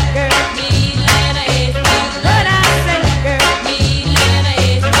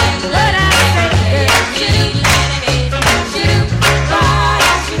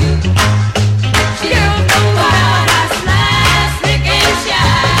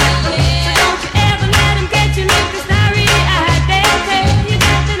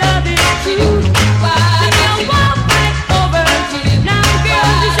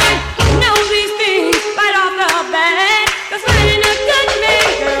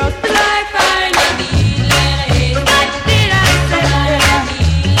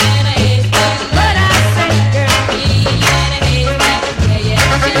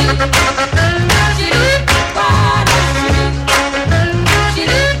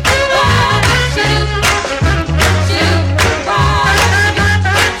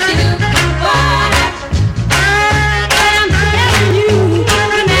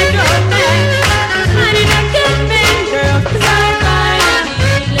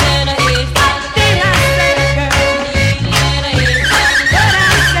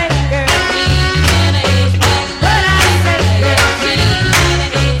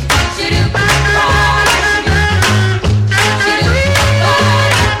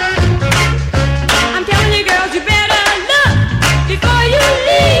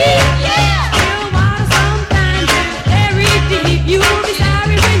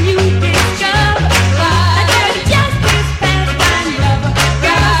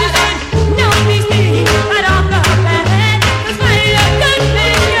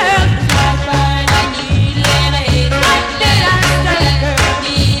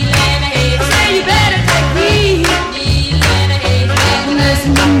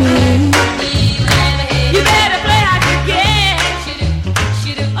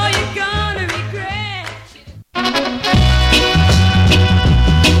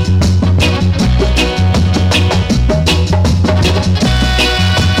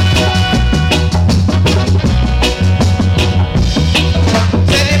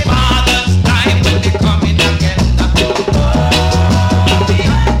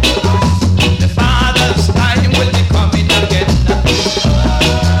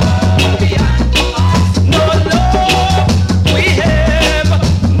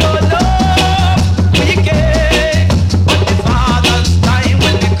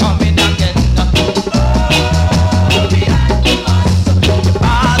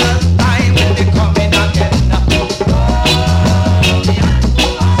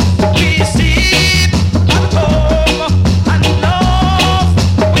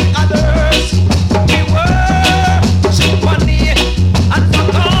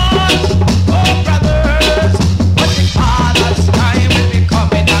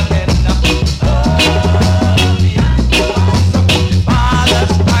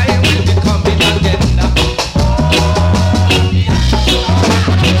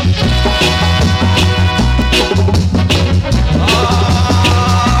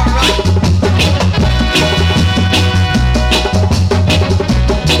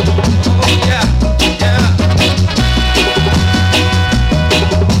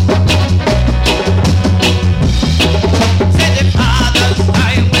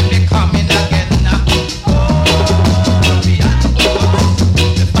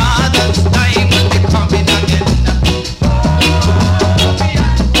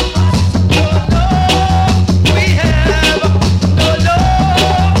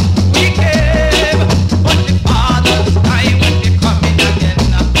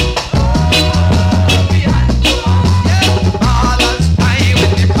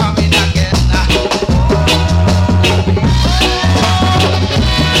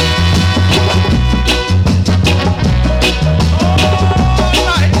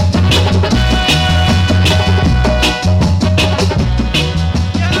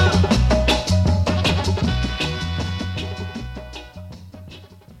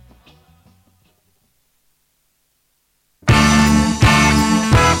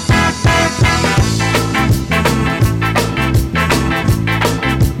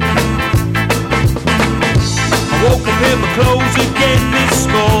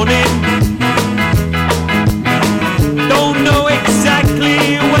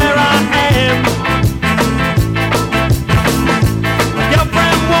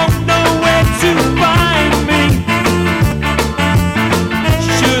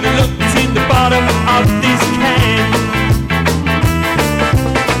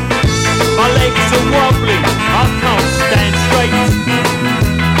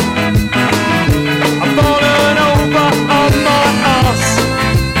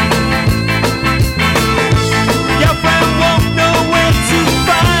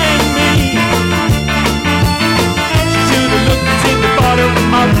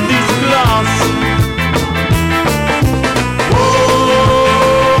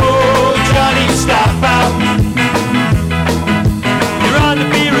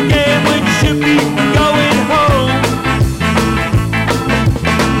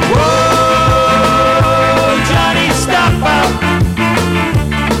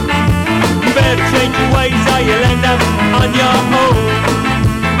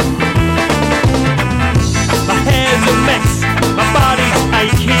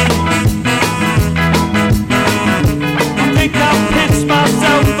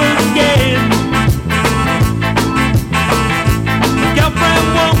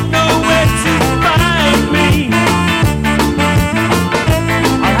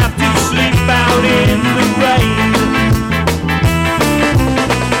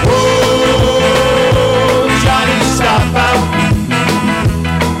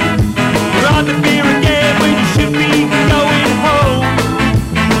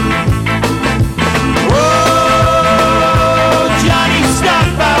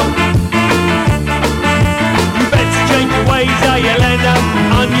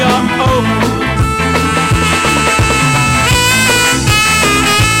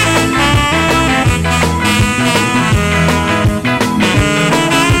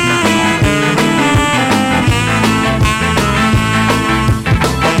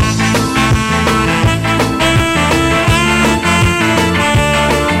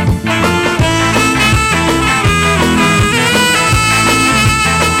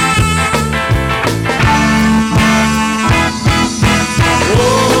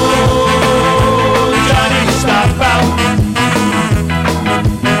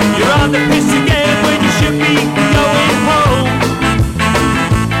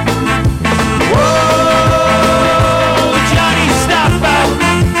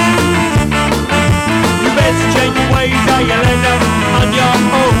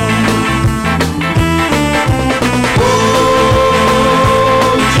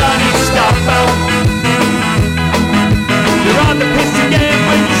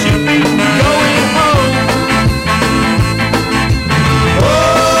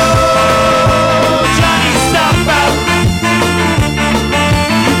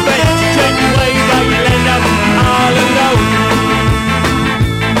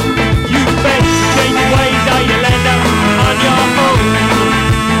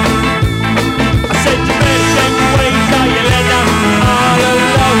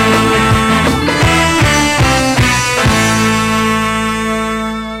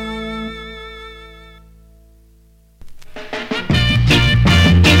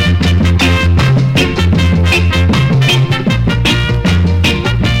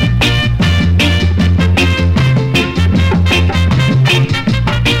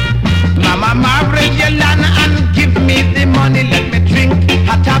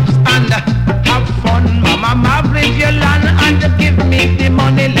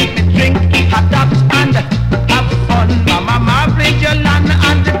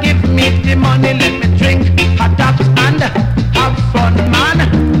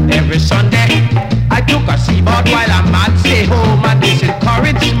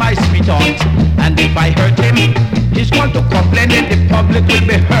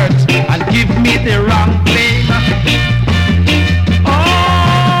hurt and give me the wrong blame.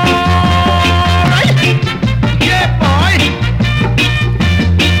 Alright, yeah boy.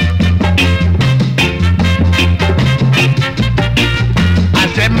 I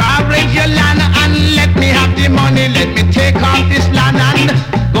said marriage your land and let me have the money. Let me take off this land and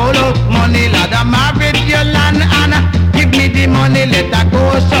go look money. Lord, I married your land and give me the money. Let her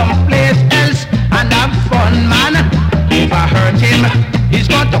go someplace else and have fun, man. If I hurt him, he's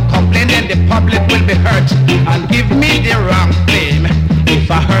going to complain and the public will be hurt and give me the wrong blame. If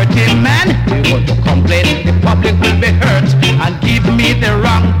I hurt him, man, he's going to complain, the public will be hurt and give me the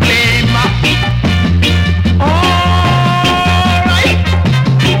wrong blame. Alright.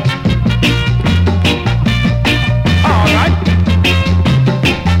 Alright.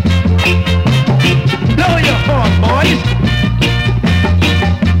 Blow your horn, boys.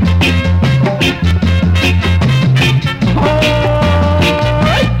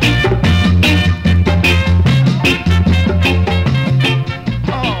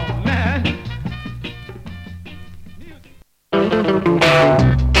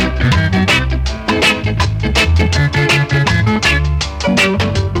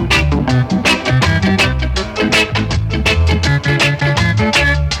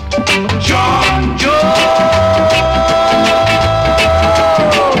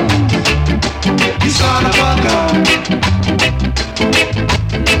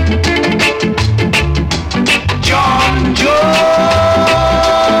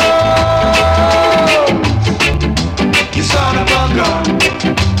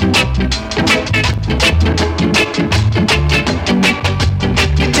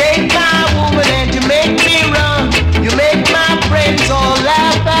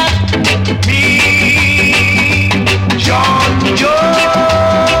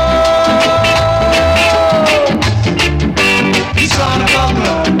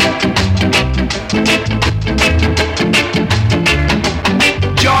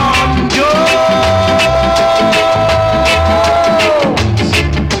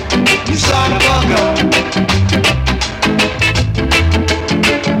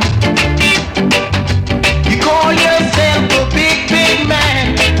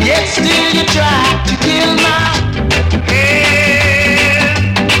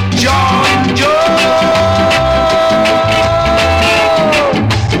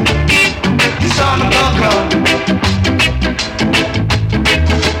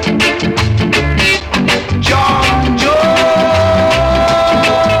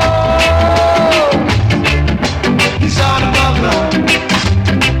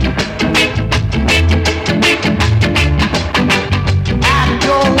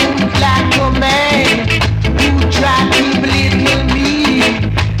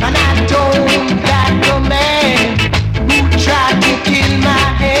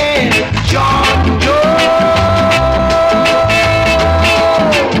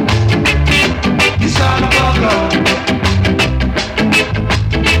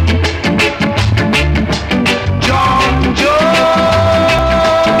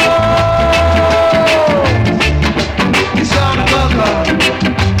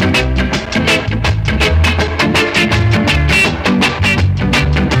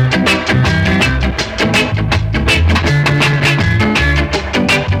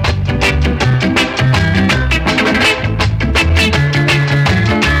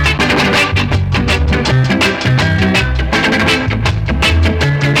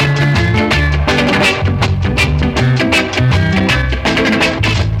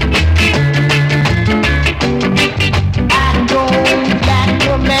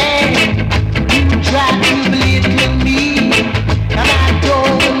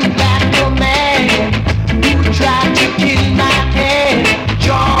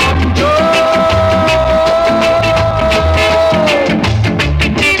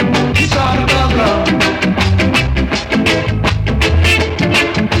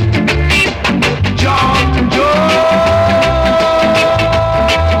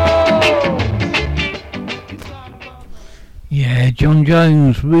 John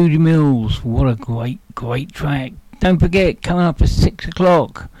Jones, Rudy Mills, what a great track. Don't forget, coming up at 6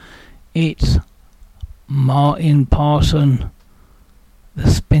 o'clock, it's Martin Parson,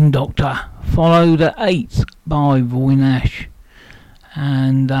 the Spin Doctor, followed at 8 by Roy Nash.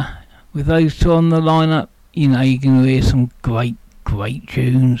 And with those two on the lineup, you know you're going to hear some great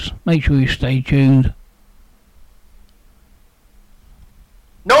tunes. Make sure you stay tuned.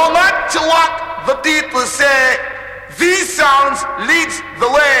 No matter what the people say, these sounds leads the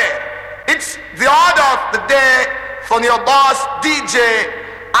way. It's the order of the day from your boss DJ,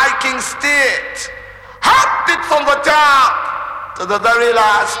 AkA State. Hopped it from the top, to the very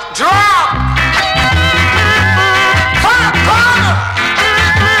last drop. Fire corner.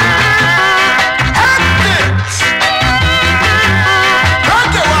 Hectics.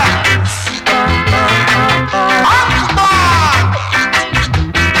 Graduates. Aquaman.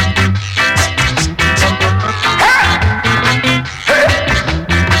 Hey. Hey.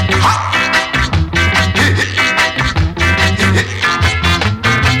 Ha.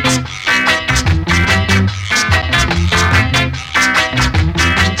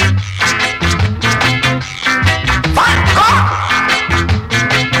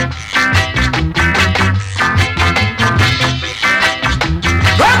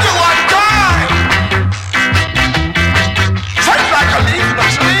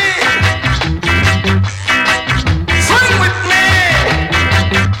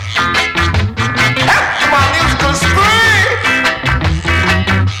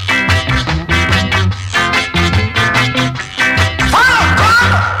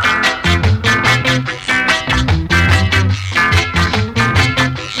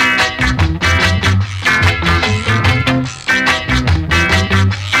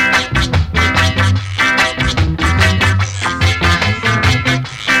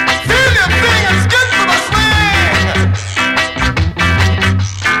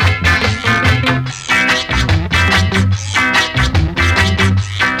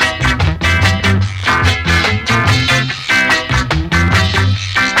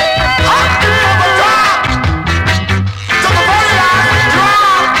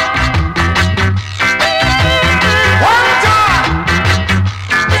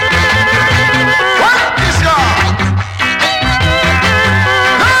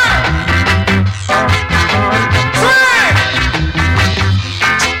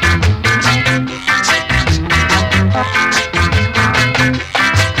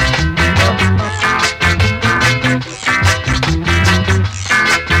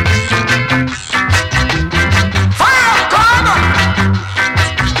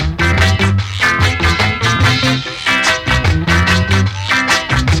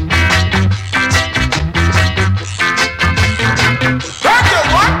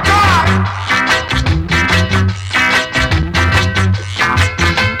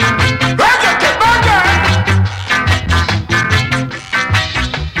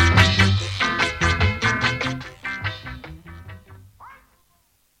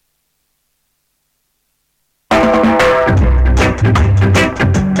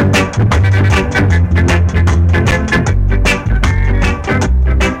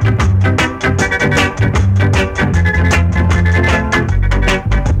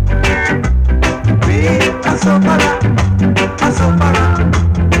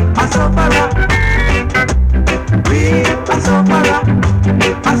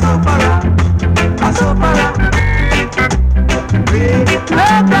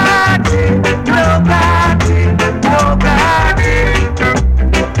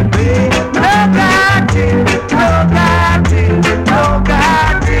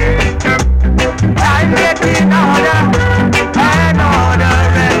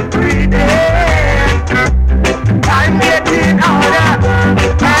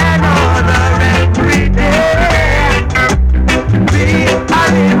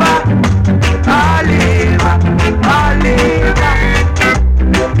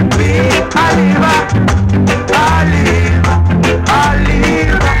 We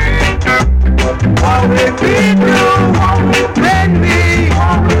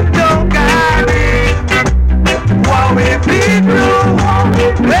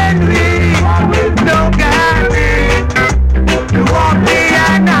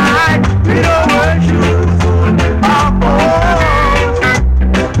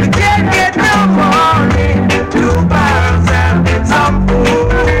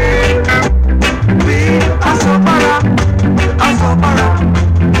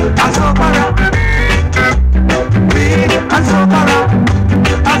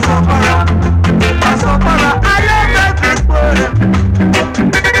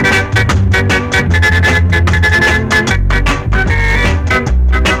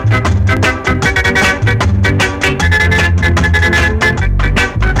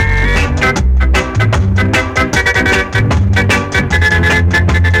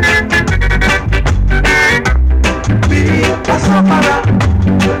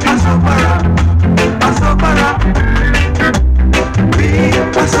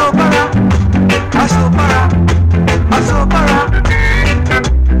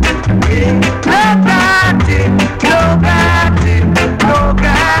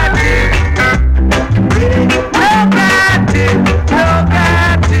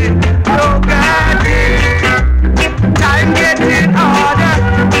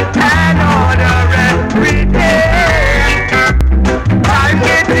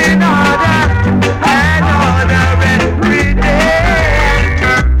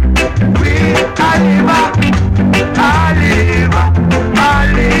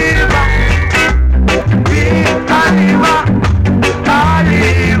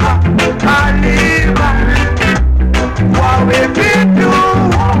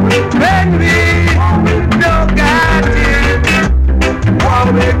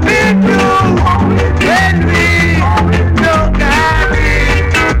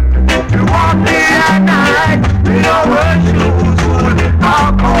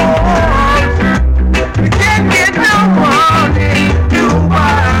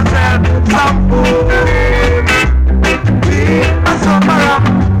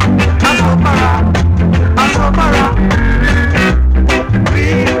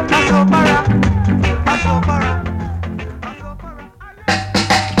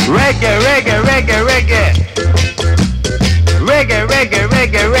Reggae, reggae, reggae, reggae. Reggae, reggae,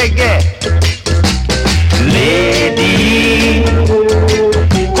 reggae, reggae. Lady,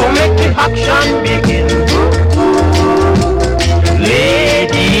 come make the action begin.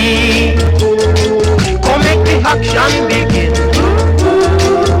 Lady, come make the action begin.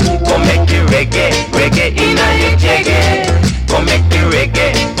 Come make the reggae, reggae inna your jaggy. Come make the reggae,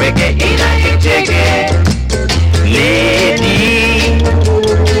 reggae inna your jaggy. Lady,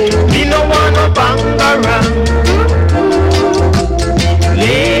 me no wanna bang around.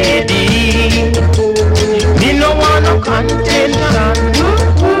 Lady, me no wanna contention.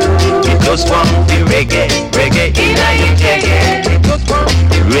 Me just want the reggae, reggae inna your jaggy. Me just want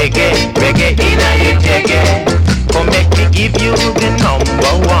the reggae, reggae inna your jaggy. Come make me give you the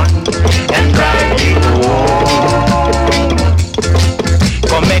number one and ride it home.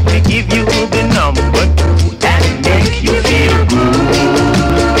 Come make me give you the number two and make you feel good.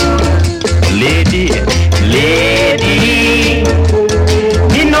 Lady, lady,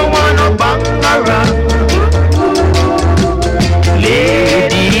 me no wanna bang around.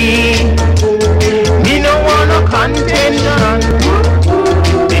 Lady, me no wanna contention.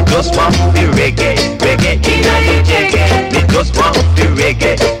 Me just want the reggae, reggae inna your jaggy. Me just want the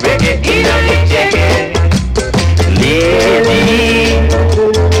reggae, reggae inna your jaggy. Lady,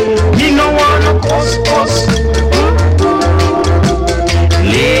 me no wanna cuss.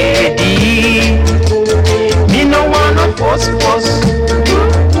 Lady, me no wanna fuss.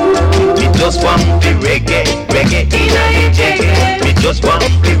 Me just want the reggae, reggae inna your jaggy. Me just want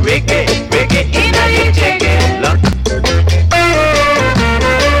the reggae, reggae inna your jaggy.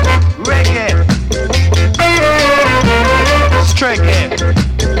 Reggae,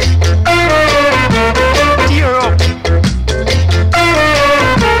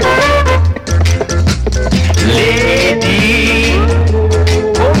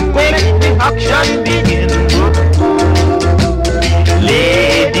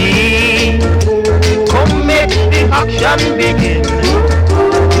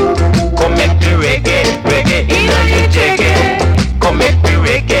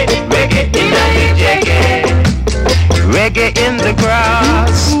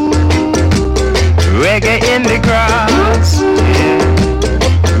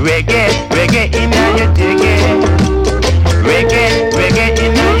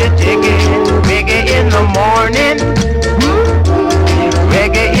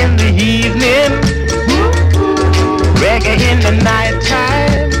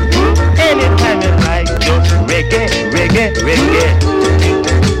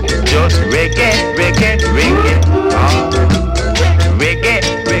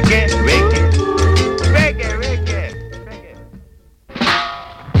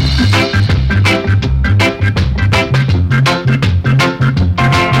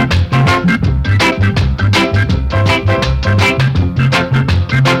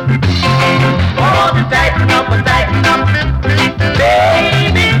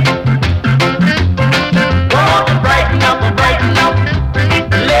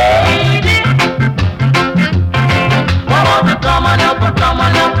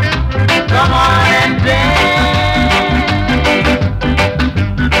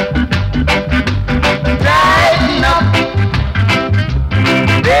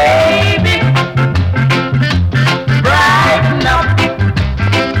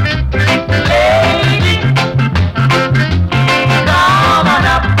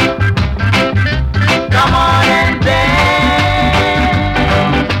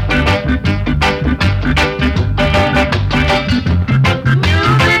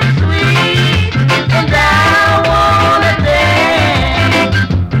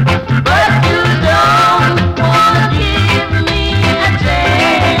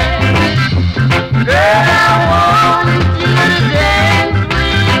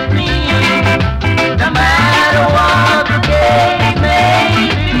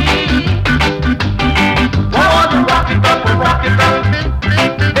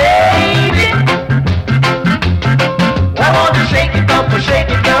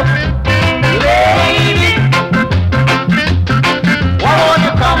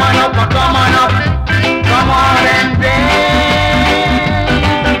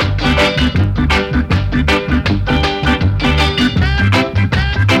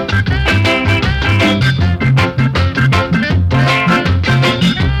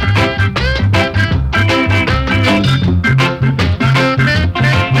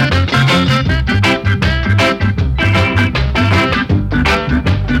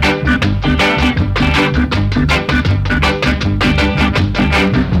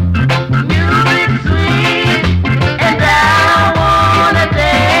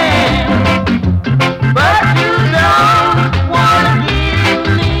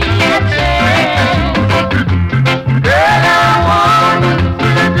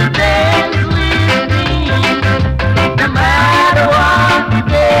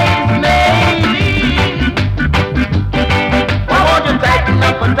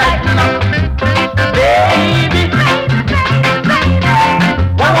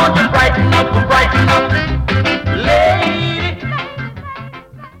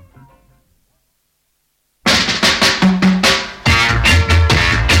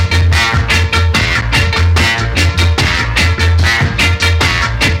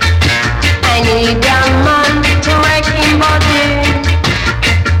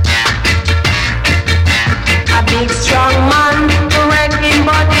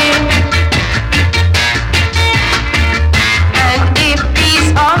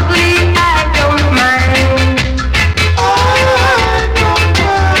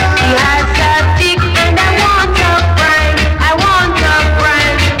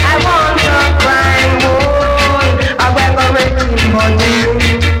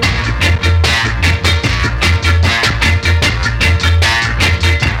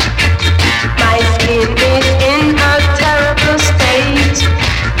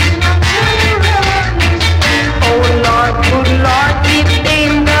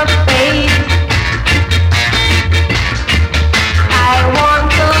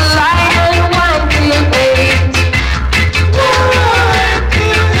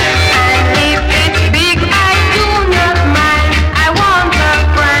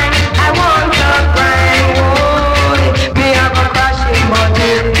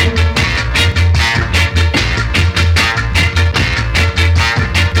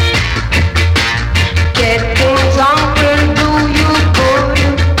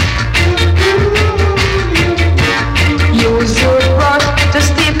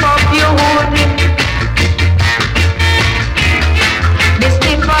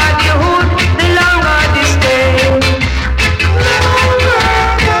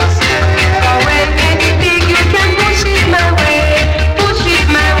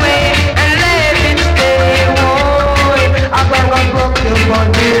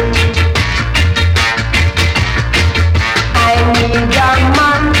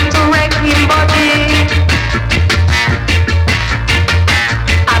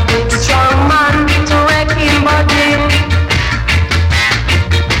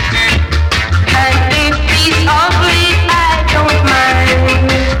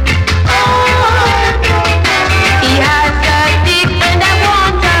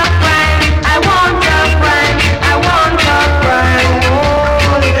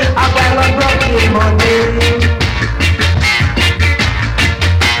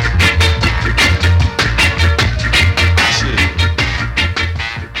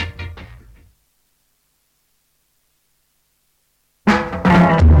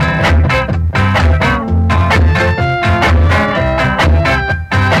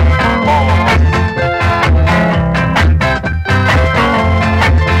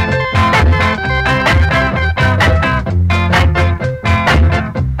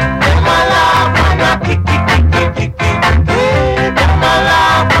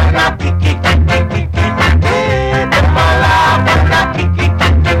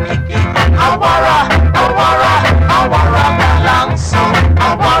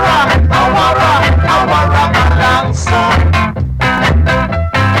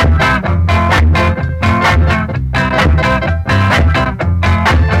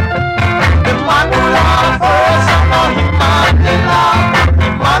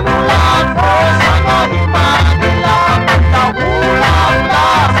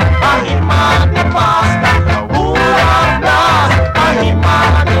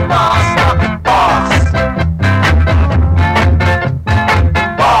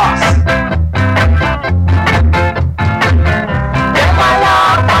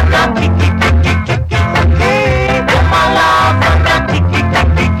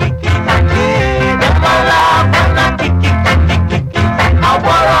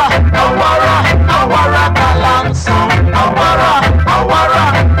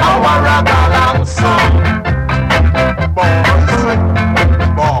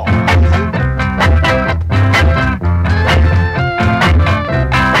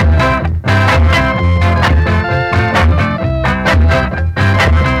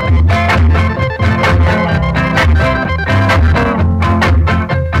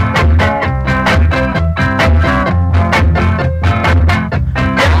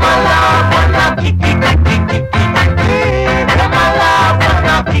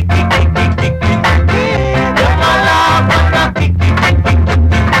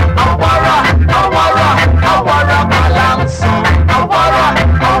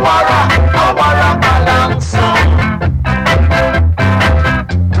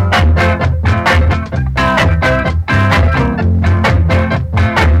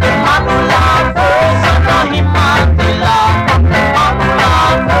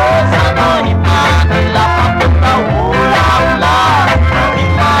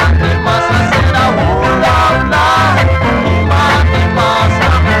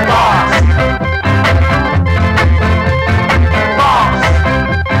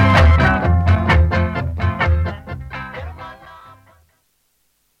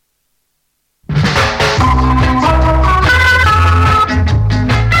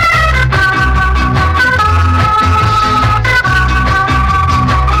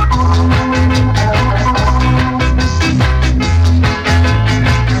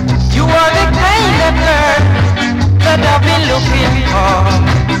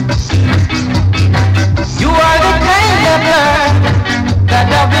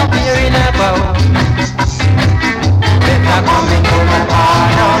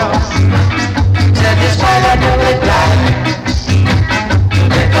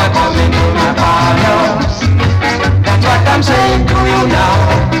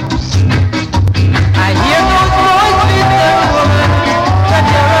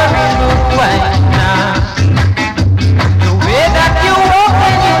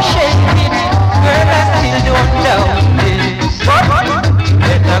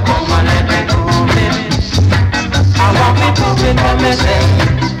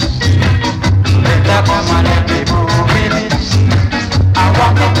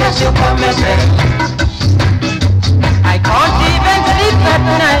 you come yourself. I can't even sleep at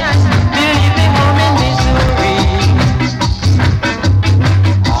night, believe me, home in Missouri.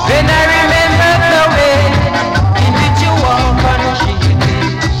 When I remember the way in which you walk on the street,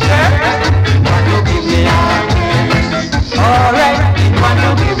 girl, want to give me all this. Alright, want to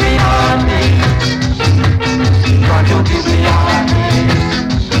give me all this. Want to give me all this.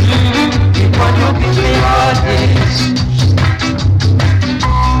 You want to give me all this.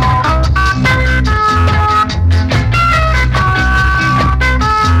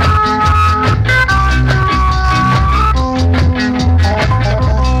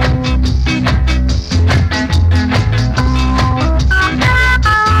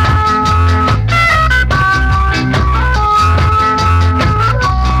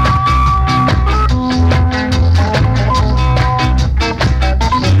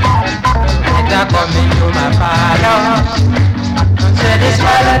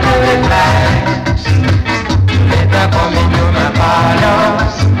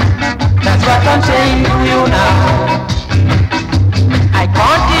 That's what I'm saying to you now. I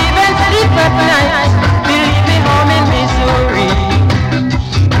can't even sleep at night, believe me, home in Missouri.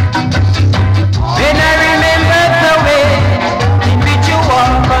 When I remember the way in which you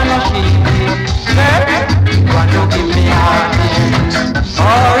walk on the street, girl, you want to give me all this.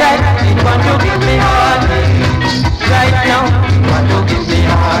 Alright, you want to give me all this. Right now, you want to give me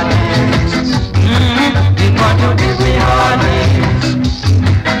all this. You want to give me all this.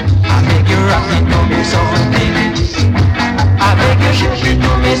 I make you rock it, don't be so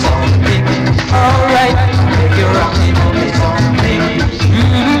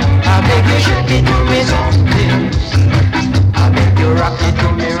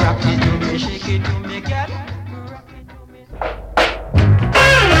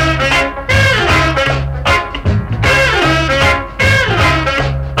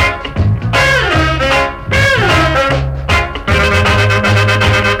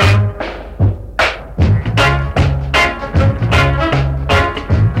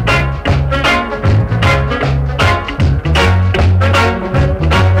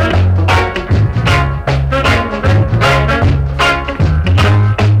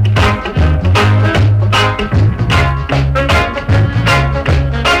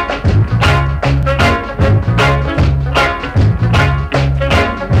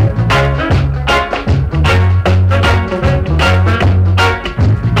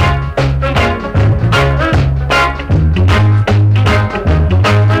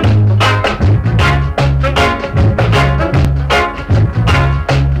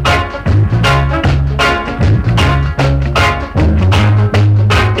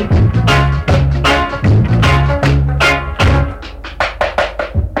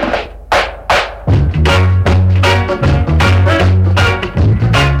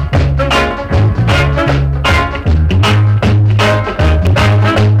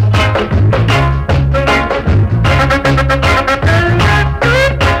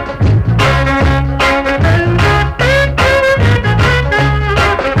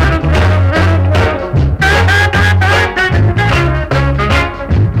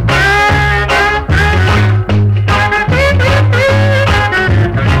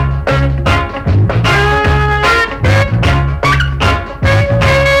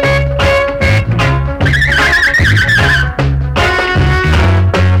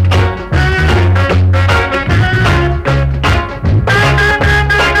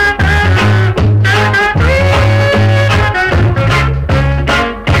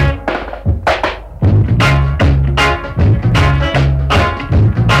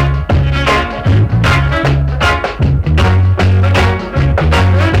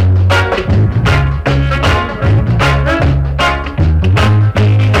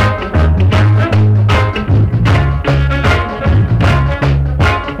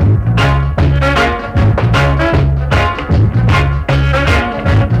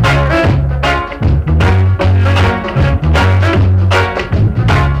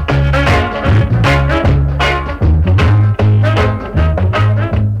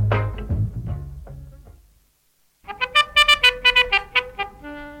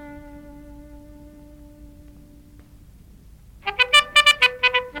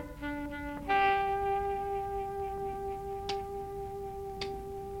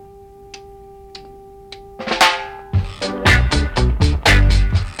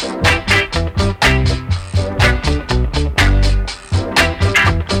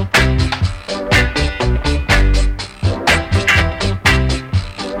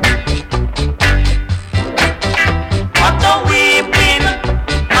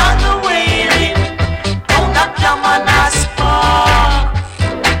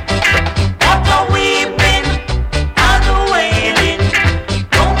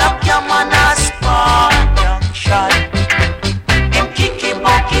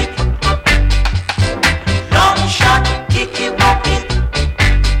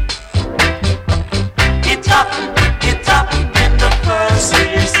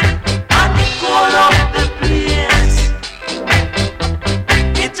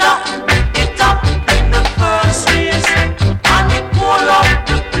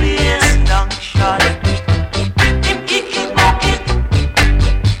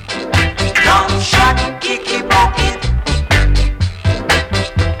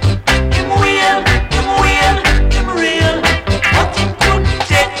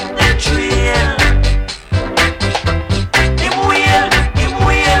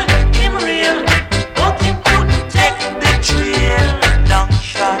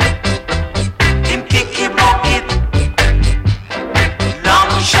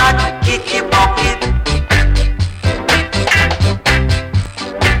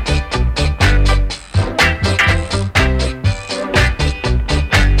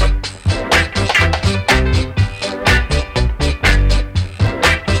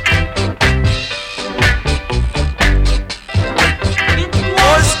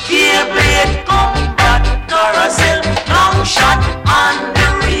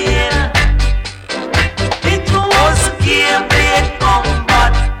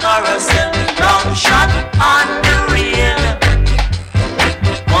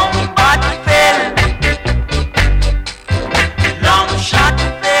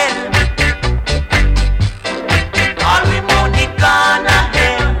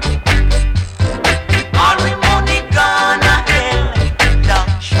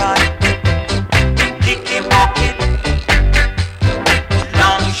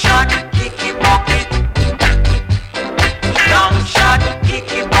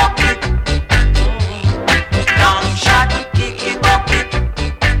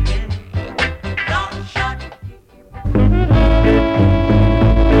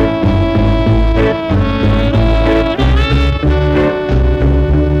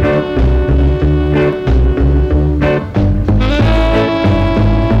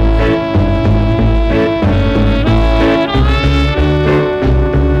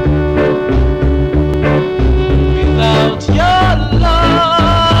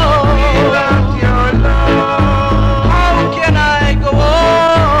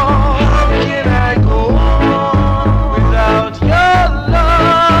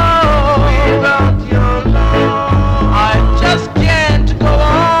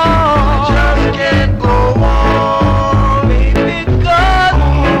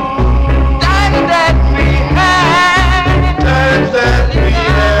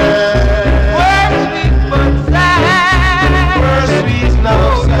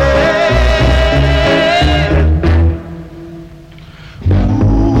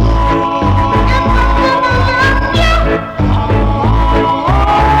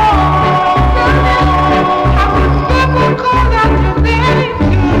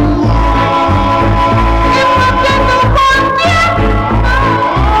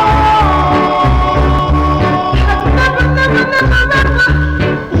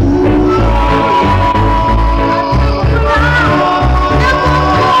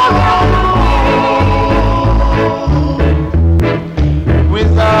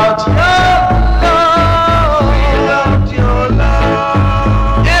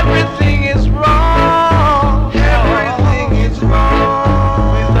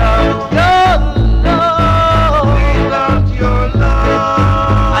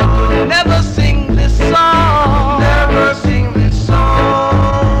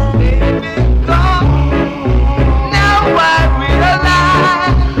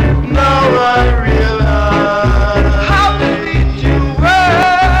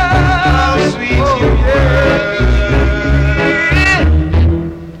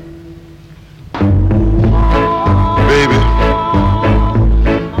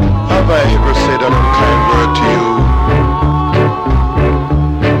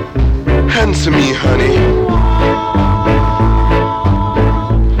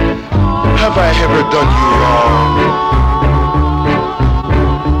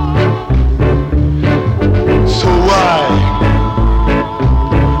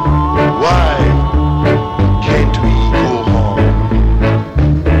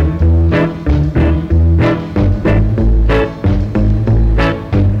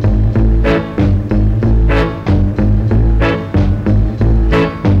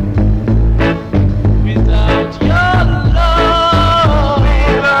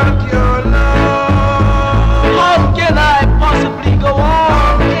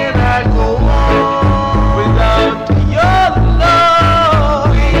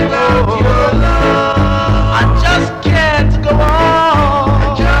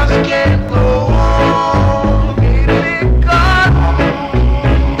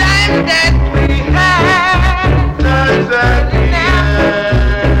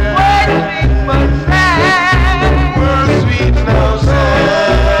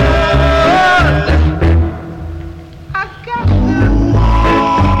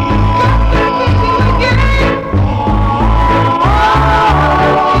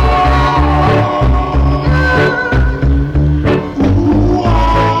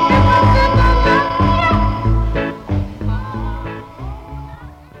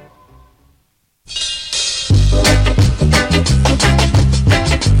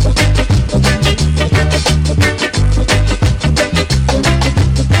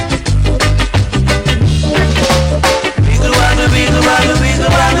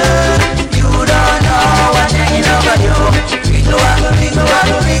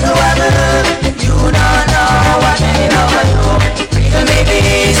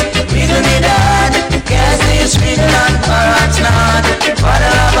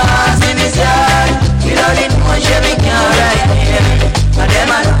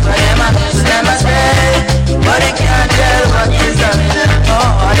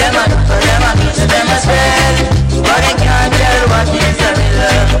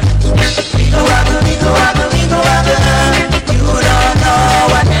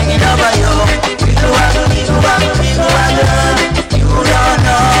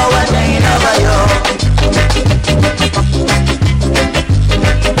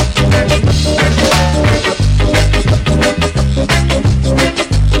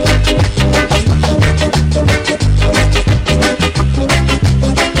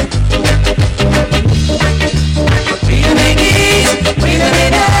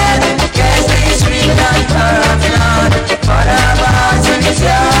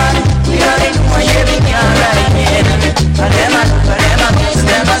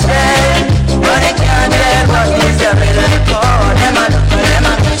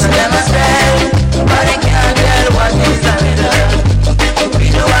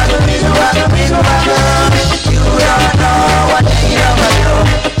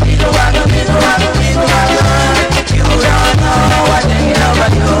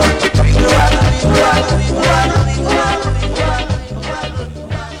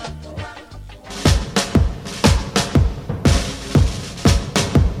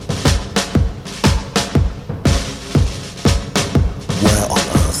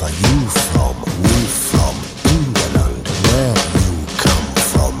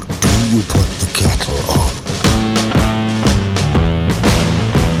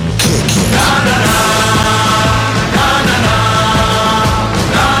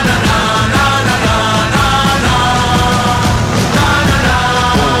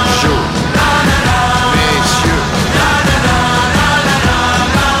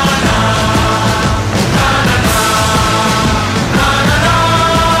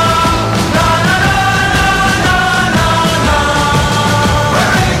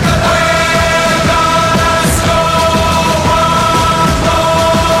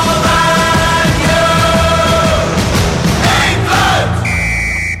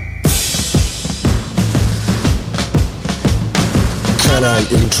Can I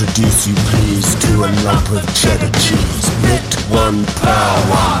introduce you please to a lump of cheddar cheese? Knit one, plow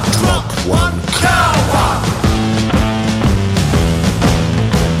one, drop one, cow one.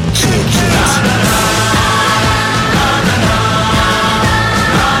 Kick it.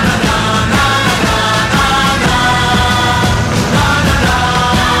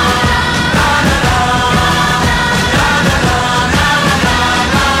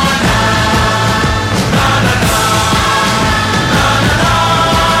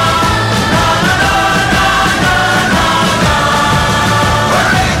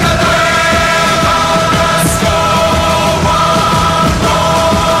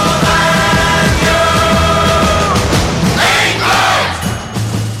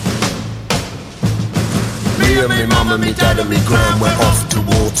 Me mama, me dad and me gran went off to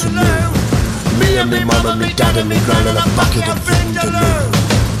Waterloo. Me and me mama, me dad and me gran and a bucket of Vindaloo.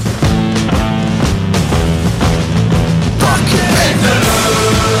 Bucket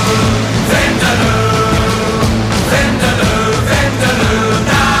Vindaloo, Vindaloo, Vindaloo, Vindaloo,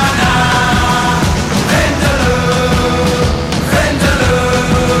 na na. Vindaloo,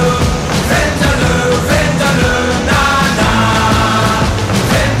 Vindaloo, Vindaloo, Vindaloo, na na.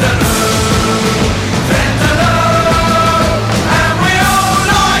 Vindaloo.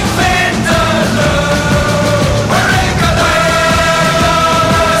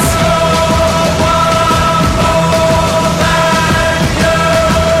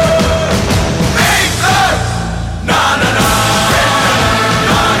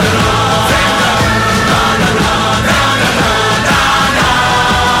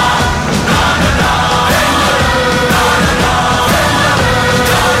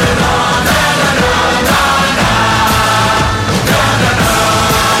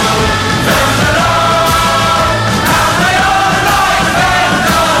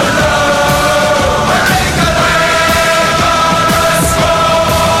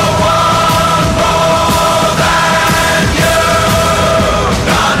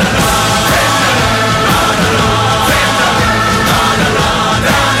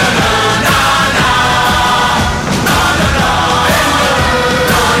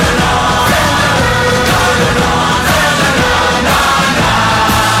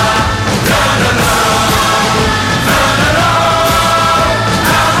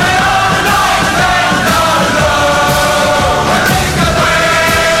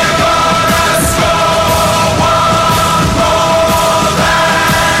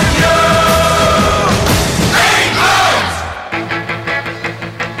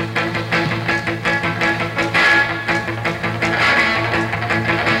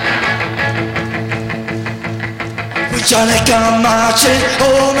 Johnny come marching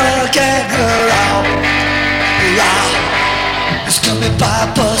home again, hurrah, hurrah. It's coming by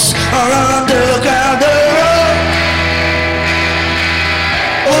bus or underground, hurrah.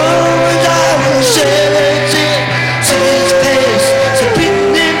 Oh, and I was 17, six pace, so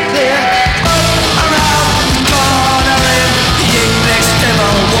beating clear. Up around the corner in the English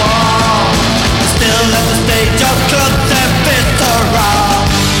Civil War. Still at the stage of clubs and fists, hurrah,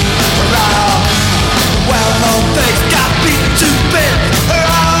 hurrah. Well-known face got beat to bits,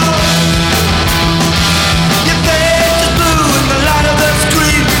 hurrah. Your face is blue in the light of the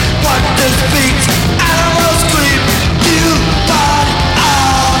screen.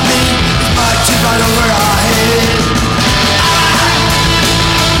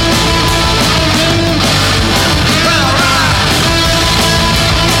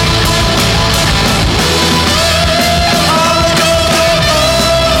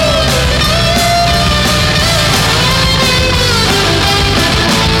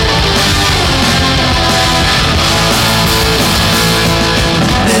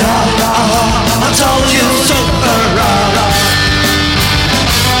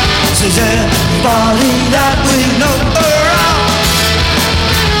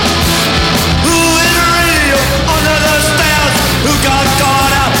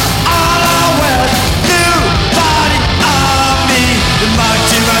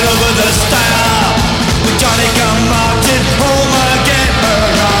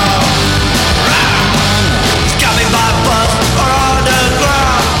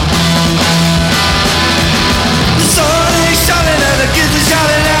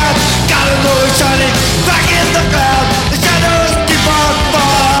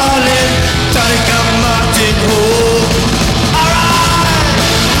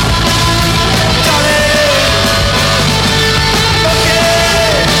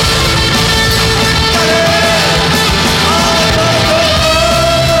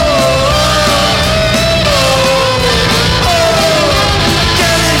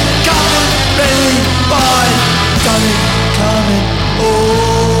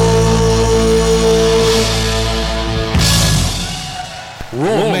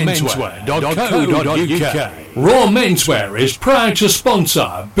 rawmenswear.co.uk. Raw Menswear is proud to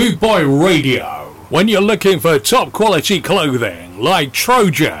sponsor Boot Boy Radio. When you're looking for top quality clothing like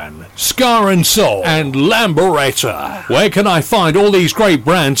Trojan, Scar and Soul and Lamberetta, where can I find all these great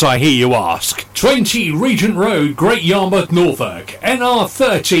brands, I hear you ask? 20 Regent Road, Great Yarmouth, Norfolk,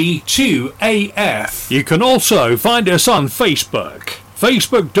 NR30 2AF. You can also find us on Facebook,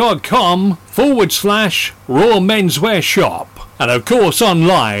 facebook.com/Raw Menswear Shop. And of course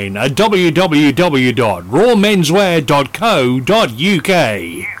online at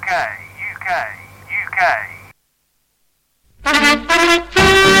www.rawmenswear.co.uk.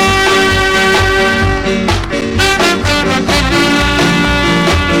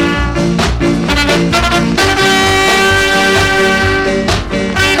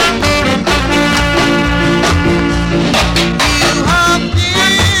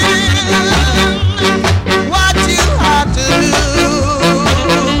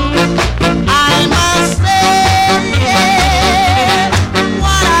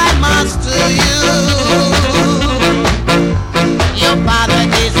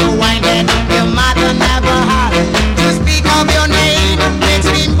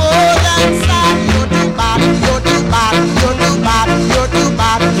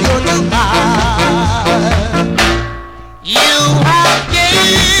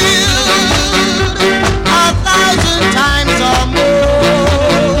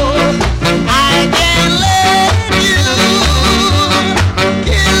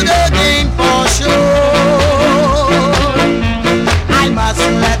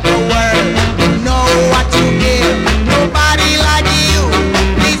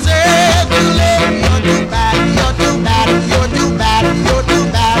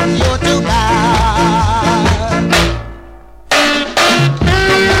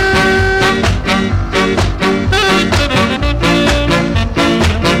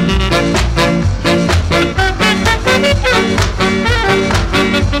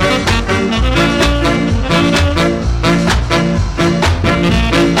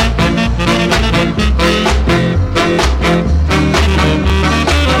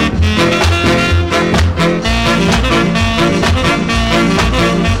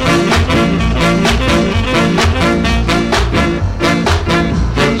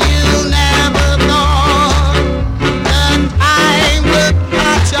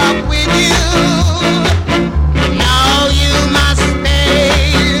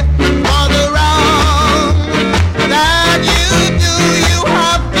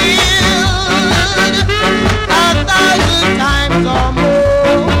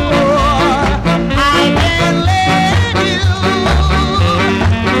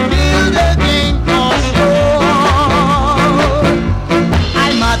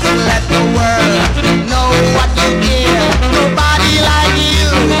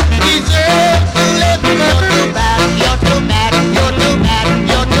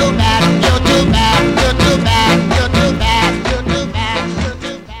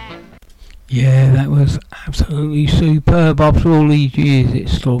 After all these years,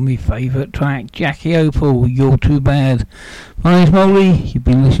 it's still my favourite track. Jackie Opal, You're Too Bad. My name's Moldie, you've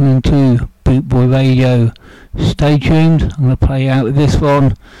been listening to Boot Boy Radio. Stay tuned, I'm going to play out with this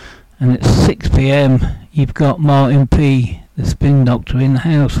one. And at 6 PM, you've got Martin P, the Spin Doctor, in the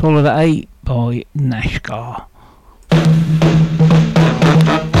house, followed at 8 by Nashgar.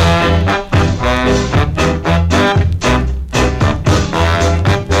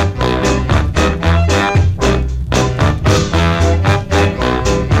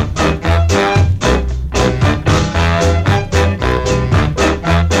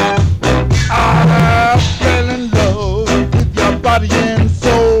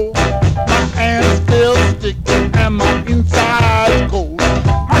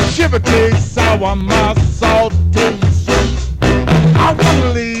 Sour, my salt tastes sweet. I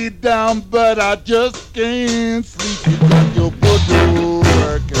wanna lay down, but I just can't sleep. You got your voodoo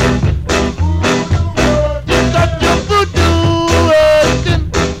working. You got your voodoo working.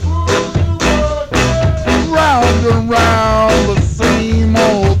 Round and round the same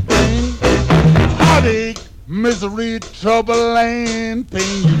old thing. Heartache, misery, trouble, and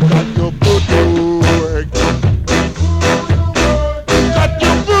pain. You got your voodoo working. You got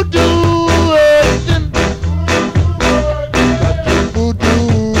your voodoo.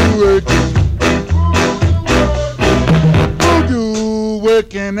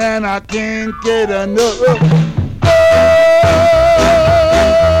 And I can't get enough.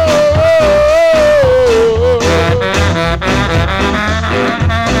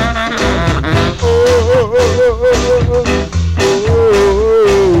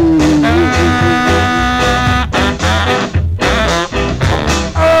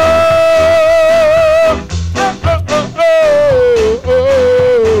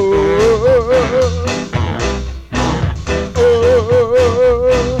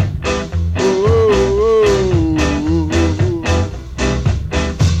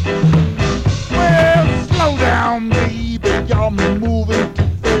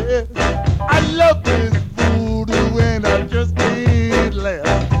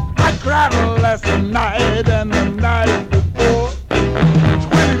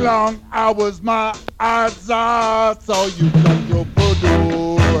 was my eyes out, so you got your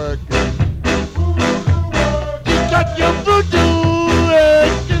voodoo working. You got your voodoo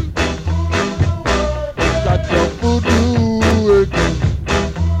working. You got your voodoo working.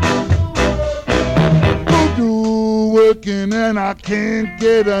 Voodoo working and I can't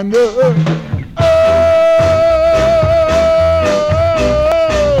get enough.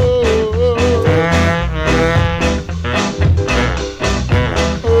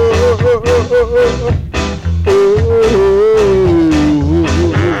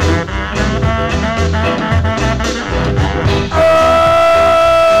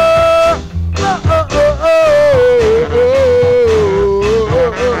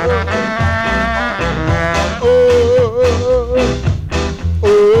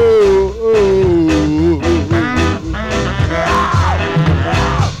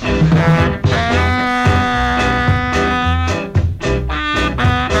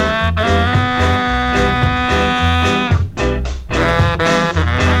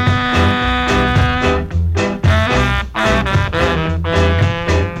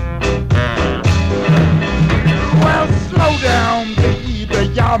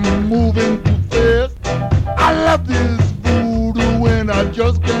 I'm moving too fast. I love this voodoo and I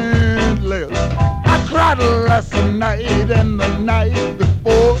just can't last. I cried last night and the night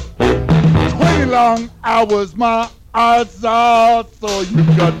before. 20 long hours, my eyes out, so you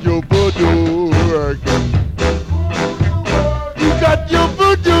got your voodoo working. You got your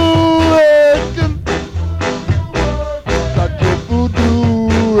voodoo working. You got your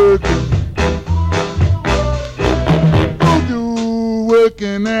voodoo working.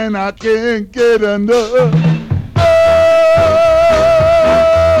 Working and I can't get enough.